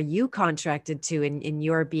here? What are you contracted to in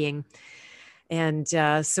your being? And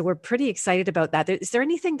so we're pretty excited about that. Is there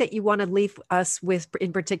anything that you want to leave us with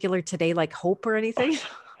in particular today, like hope or anything?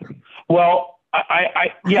 Well,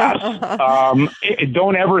 yes.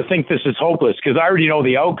 Don't ever think this is hopeless, because I already know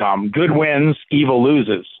the outcome. Good wins, evil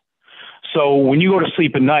loses. So when you go to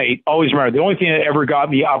sleep at night, always remember, the only thing that ever got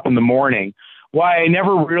me up in the morning, why I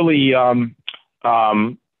never really, I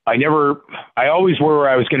always were where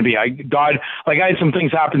I was going to be. I had some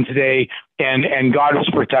things happen today, and God was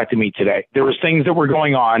protecting me today. There was things that were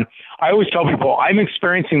going on. I always tell people I'm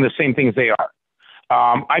experiencing the same things they are.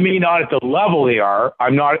 I may not at the level they are.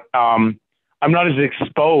 I'm not as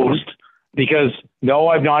exposed, because no,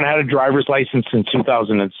 I've not had a driver's license since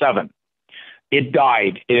 2007. It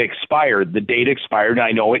died. It expired. The date expired.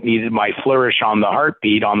 I know it needed my flourish on the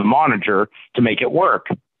heartbeat on the monitor to make it work,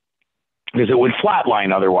 because it would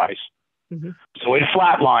flatline otherwise. Mm-hmm. So it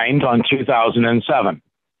flatlined on 2007.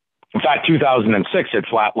 In fact, 2006, it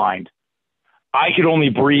flatlined. I could only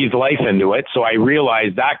breathe life into it, so I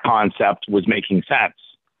realized that concept was making sense.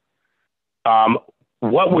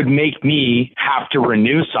 What would make me have to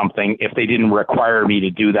renew something if they didn't require me to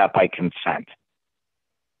do that by consent?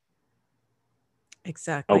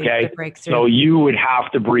 Exactly. Okay. So you would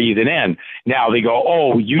have to breathe it in. Now they go,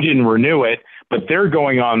 oh, you didn't renew it, but they're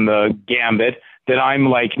going on the gambit that I'm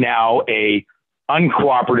like now a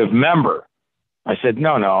uncooperative member. I said,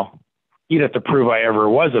 no, you'd have to prove I ever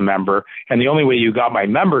was a member. And the only way you got my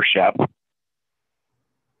membership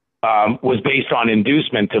was based on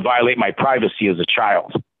inducement to violate my privacy as a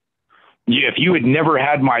child. If you had never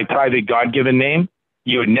had my private God-given name,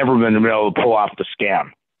 you had never been able to pull off the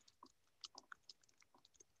scam.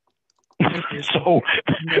 So,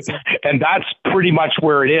 and that's pretty much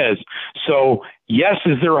where it is. So, yes,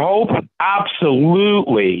 is there hope?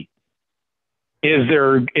 Absolutely. Is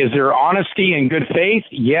there honesty and good faith?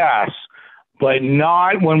 Yes, but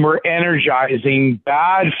not when we're energizing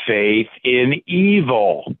bad faith in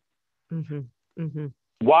evil. Mm-hmm. Mm-hmm.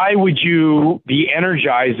 Why would you be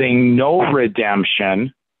energizing no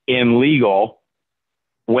redemption in legal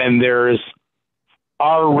when there's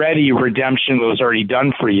already redemption that was already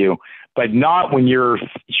done for you, but not when you're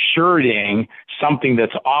suretying something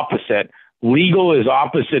that's opposite? Legal is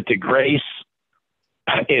opposite to grace.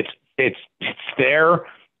 It's there.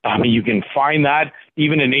 I mean, you can find that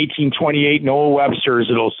even in 1828 Noah Webster's.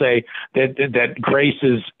 It'll say that grace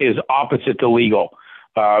is opposite to legal.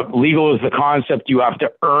 Legal is the concept you have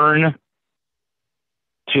to earn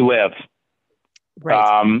to live.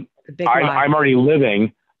 Right. I'm already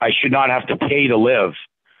living. I should not have to pay to live.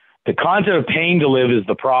 The concept of paying to live is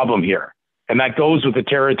the problem here. And that goes with the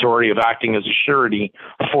territory of acting as a surety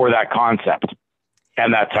for that concept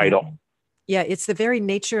and that title. Yeah, it's the very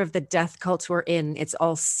nature of the death cult we're in. It's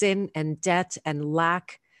all sin and debt and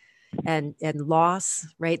lack and loss,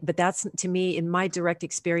 right? But that's, to me, in my direct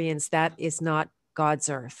experience, that is not God's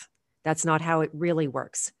earth. That's not how it really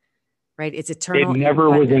works, right? It's eternal. It never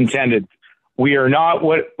was intended. We are not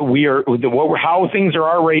how things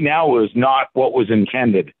are right now is not what was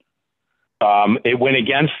intended. It went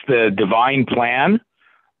against the divine plan,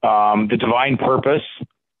 the divine purpose,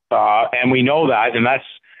 and we know that, and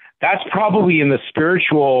that's probably in the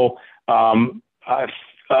spiritual. I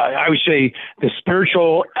would say the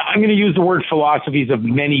spiritual. I'm going to use the word philosophies of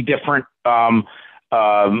many different,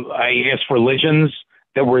 I guess, religions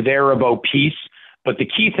that were there about peace. But the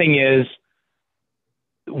key thing is,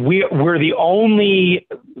 we're the only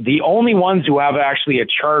ones who have actually a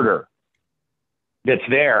charter that's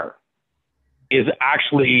there. Is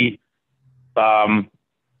actually those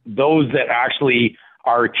that actually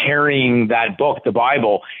are carrying that book, the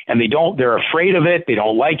Bible, and they're afraid of it. They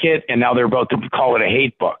don't like it. And now they're about to call it a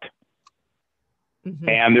hate book. Mm-hmm.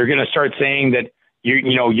 And they're going to start saying that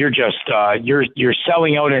you're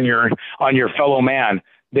selling out on your fellow man.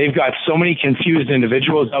 They've got so many confused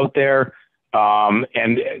individuals out there. And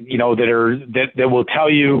that will tell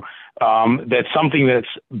you, that something that's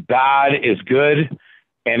bad is good,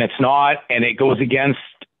 and it's not, and it goes against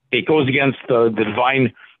the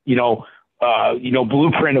divine,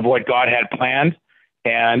 blueprint of what God had planned.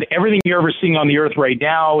 And everything you're ever seeing on the earth right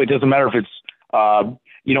now, it doesn't matter if it's, an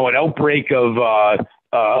outbreak of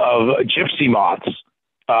gypsy moths.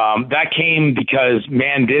 That came because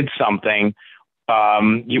man did something.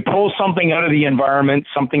 You pull something out of the environment,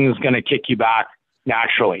 something is going to kick you back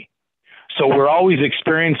naturally. So we're always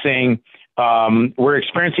experiencing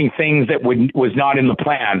things that was not in the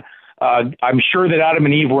plan. I'm sure that Adam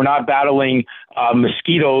and Eve were not battling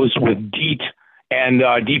mosquitoes with DEET and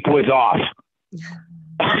Deep Woods Off.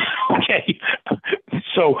 Okay.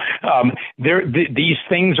 So these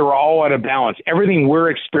things are all out of balance. Everything we're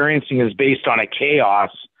experiencing is based on a chaos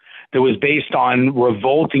that was based on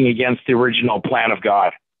revolting against the original plan of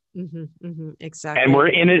God. Mm-hmm, mm-hmm, exactly. And we're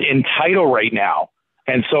in it in title right now.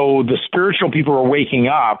 And so the spiritual people are waking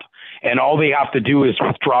up, and all they have to do is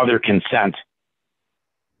withdraw their consent.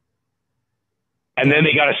 And then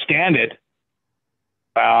they got to stand it.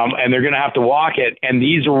 And they're going to have to walk it. And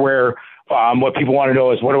these are where what people want to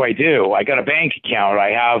know is, what do I do? I got a bank account. I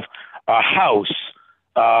have a house.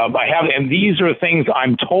 And these are things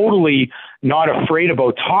I'm totally not afraid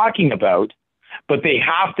about talking about, but they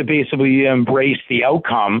have to basically embrace the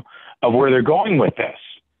outcome of where they're going with this.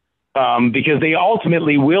 Because they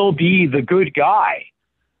ultimately will be the good guy.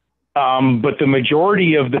 But the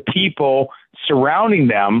majority of the people surrounding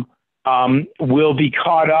them will be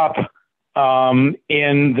caught up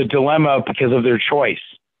in the dilemma because of their choice,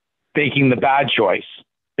 making the bad choice,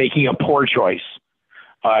 making a poor choice.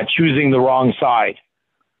 choosing the wrong side.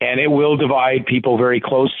 And it will divide people very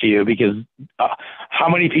close to you, because how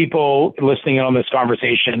many people listening in on this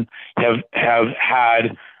conversation have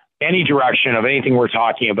had any direction of anything we're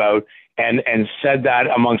talking about and said that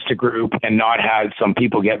amongst a group and not had some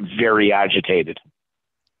people get very agitated?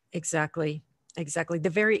 Exactly. Exactly. The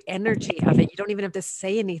very energy of it, you don't even have to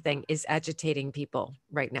say anything, is agitating people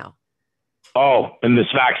right now. Oh, and this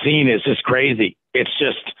vaccine is just crazy. It's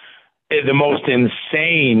just the most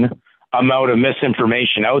insane amount of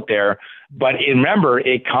misinformation out there. But remember,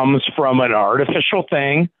 it comes from an artificial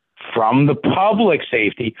thing, from the public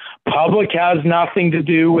safety. Public has nothing to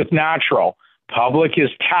do with natural. Public is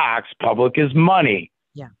tax. Public is money.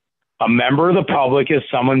 Yeah. A member of the public is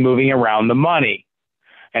someone moving around the money.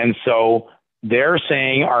 And so they're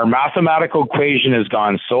saying our mathematical equation has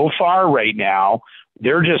gone so far right now,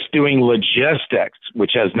 they're just doing logistics,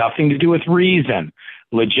 which has nothing to do with reason.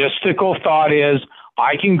 Logistical thought is,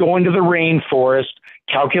 I can go into the rainforest,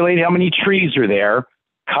 calculate how many trees are there,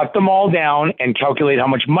 cut them all down, and calculate how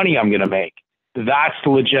much money I'm going to make. That's the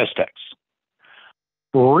logistics.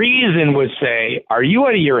 Reason would say, are you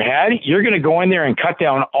out of your head? You're going to go in there and cut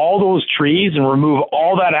down all those trees and remove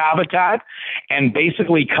all that habitat and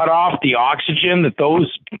basically cut off the oxygen that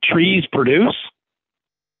those trees produce?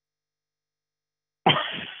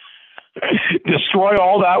 Destroy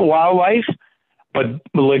all that wildlife? But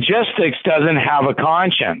logistics doesn't have a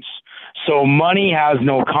conscience. So money has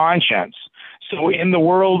no conscience. So in the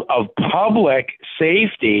world of public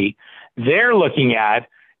safety, they're looking at,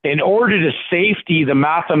 in order to safety the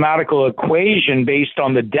mathematical equation based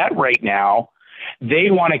on the debt right now, they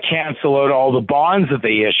want to cancel out all the bonds that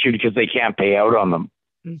they issued because they can't pay out on them.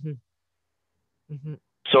 Mm-hmm. Mm-hmm.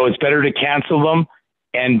 So it's better to cancel them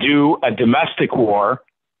and do a domestic war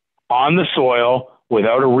on the soil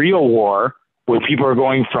without a real war, where people are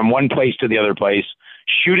going from one place to the other place,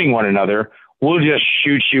 shooting one another. We'll just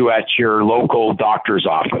shoot you at your local doctor's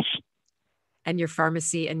office. And your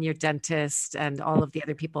pharmacy and your dentist and all of the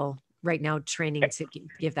other people right now training to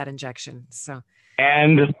give that injection. So,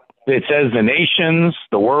 and it says the nations,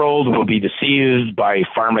 the world will be deceived by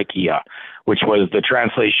pharmakia, which was the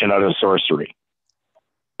translation out of sorcery.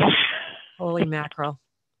 Holy mackerel.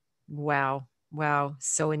 Wow. Wow.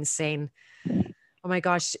 So insane. Oh my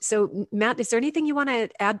gosh. So Matt, is there anything you want to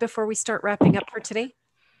add before we start wrapping up for today?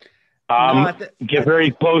 Get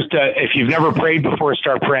very close to, if you've never prayed before,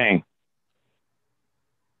 start praying.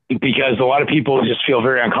 Because a lot of people just feel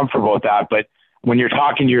very uncomfortable with that. But when you're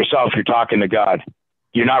talking to yourself, you're talking to God.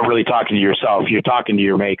 You're not really talking to yourself. You're talking to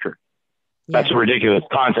your maker. Yeah. That's a ridiculous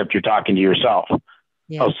concept. You're talking to yourself.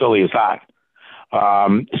 Yeah. How silly is that?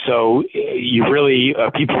 So you really,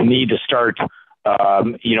 people need to start,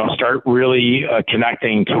 start really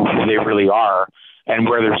connecting to who they really are and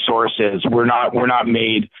where their source is. We're not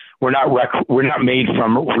made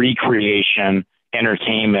from recreation,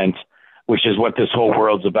 entertainment, which is what this whole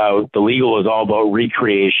world's about. The legal is all about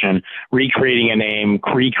recreation, recreating a name,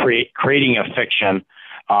 creating a fiction,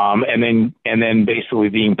 and then basically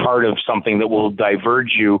being part of something that will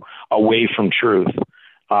diverge you away from truth.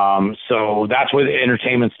 So that's what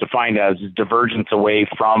entertainment's defined as, is divergence away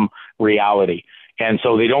from reality. And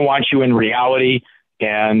so they don't want you in reality.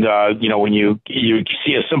 And, when you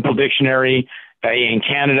see a simple dictionary in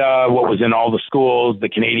Canada, what was in all the schools, the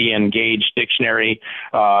Canadian Gage Dictionary,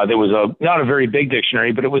 there was not a very big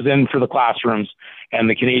dictionary, but it was in for the classrooms. And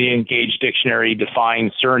the Canadian Gage Dictionary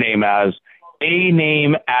defined surname as a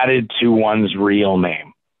name added to one's real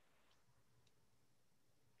name.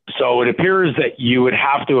 So it appears that you would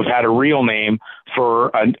have to have had a real name for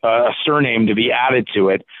a surname to be added to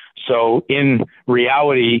it. So in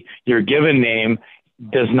reality, your given name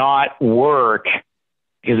does not work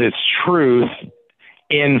because it's truth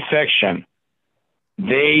in fiction.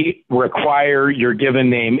 They require your given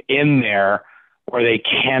name in there or they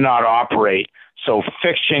cannot operate. So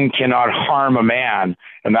fiction cannot harm a man.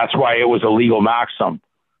 And that's why it was a legal maxim.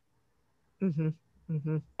 Mm-hmm.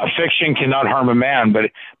 Mm-hmm. A fiction cannot harm a man,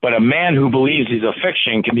 but a man who believes he's a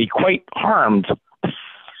fiction can be quite harmed.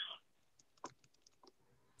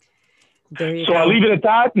 There you so go. I'll leave it at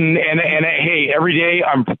that. And hey, every day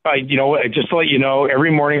just to let you know,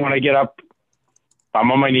 every morning when I get up, I'm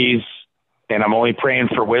on my knees and I'm only praying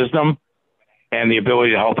for wisdom and the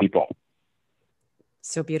ability to help people.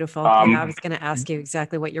 So beautiful. I was going to ask you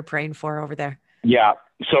exactly what you're praying for over there. Yeah.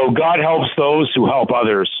 So God helps those who help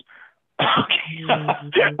others.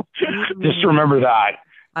 Okay. Just remember that.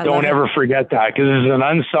 Don't ever forget that, because this is an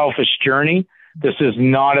unselfish journey. This is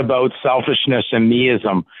not about selfishness and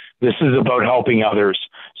meism. This is about helping others.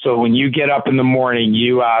 So when you get up in the morning,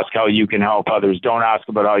 you ask how you can help others. Don't ask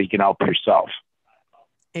about how you can help yourself.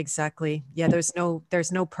 Exactly. Yeah,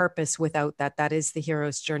 there's no purpose without that. That is the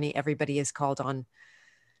hero's journey everybody is called on.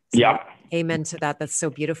 So, Yeah. amen to that. That's so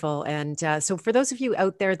beautiful. And so for those of you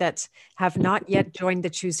out there that have not yet joined the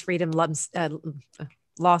Choose Freedom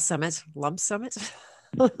Law Summit, Lump Summit,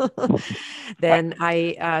 then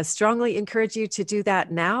I strongly encourage you to do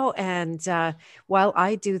that now. And while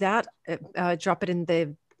I do that, drop it in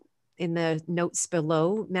the notes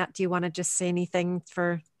below. Matt, do you want to just say anything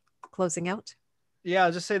for closing out? Yeah,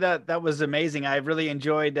 I'll just say that that was amazing. I really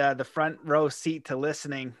enjoyed the front row seat to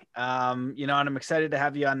listening. You know, and I'm excited to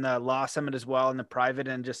have you on the Law Summit as well, in the private,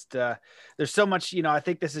 and just there's so much. You know, I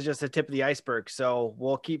think this is just the tip of the iceberg. So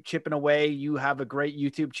we'll keep chipping away. You have a great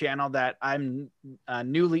YouTube channel that I'm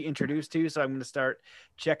newly introduced to, so I'm going to start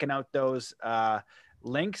checking out those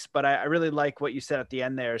links. But I really like what you said at the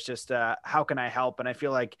end there. It's just how can I help? And I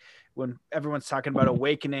feel like when everyone's talking about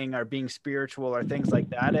awakening or being spiritual or things like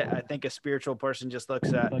that, I think a spiritual person just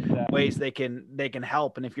looks at ways they can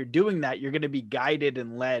help. And if you're doing that, you're going to be guided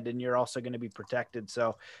and led, and you're also going to be protected.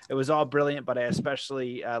 So it was all brilliant, but I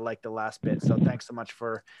especially like the last bit. So thanks so much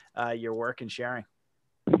for your work and sharing.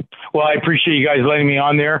 Well, I appreciate you guys letting me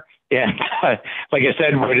on there. And like I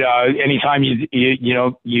said, anytime you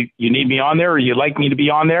need me on there, or you'd like me to be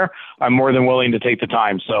on there, I'm more than willing to take the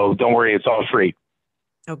time. So don't worry, it's all free.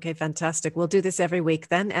 Okay, fantastic. We'll do this every week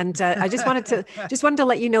then. And I just wanted to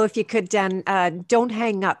let you know, if you could, Dan, don't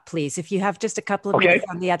hang up, please. If you have just a couple of minutes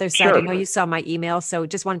on the other side, sure. I know you saw my email, so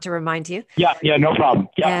just wanted to remind you. Yeah, no problem.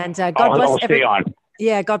 Yeah. And God bless. I'll stay on.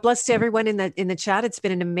 Yeah, God bless to everyone in the chat. It's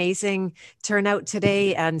been an amazing turnout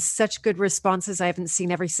today and such good responses. I haven't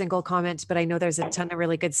seen every single comment, but I know there's a ton of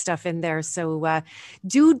really good stuff in there. So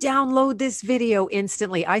do download this video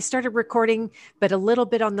instantly. I started recording, but a little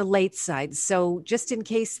bit on the late side. So just in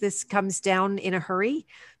case this comes down in a hurry,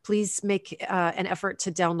 please make an effort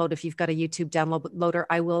to download. If you've got a YouTube downloader,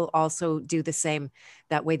 I will also do the same.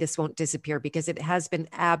 That way this won't disappear, because it has been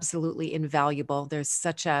absolutely invaluable. There's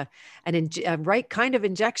such a right kind of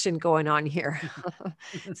injection going on here.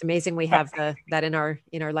 It's amazing we have that in our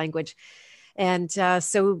language. And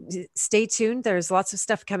so stay tuned. There's lots of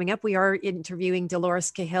stuff coming up. We are interviewing Dolores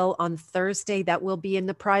Cahill on Thursday. That will be in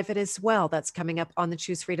the private as well. That's coming up on the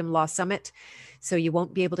Choose Freedom Law Summit. So you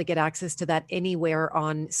won't be able to get access to that anywhere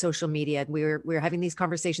on social media. We're having these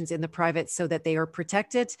conversations in the private so that they are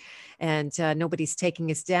protected and nobody's taking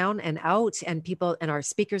us down and out, and people and our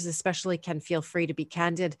speakers especially can feel free to be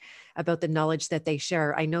candid about the knowledge that they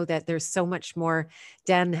share. I know that there's so much more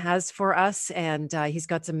Dan has for us, and he's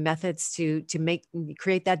got some methods to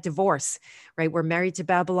create that divorce, right? We're married to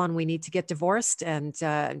Babylon. We need to get divorced. And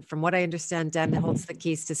from what I understand, Dan holds the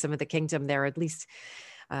keys to some of the kingdom there, at least.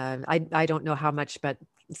 I don't know how much, but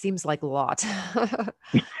it seems like a lot. So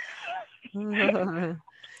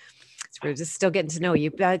we're just still getting to know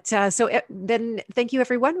you. But then thank you,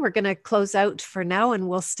 everyone. We're going to close out for now, and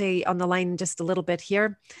we'll stay on the line just a little bit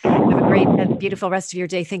here. Have a great and beautiful rest of your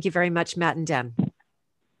day. Thank you very much, Matt and Dan.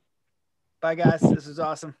 Bye, guys. This is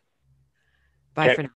awesome. Bye for now.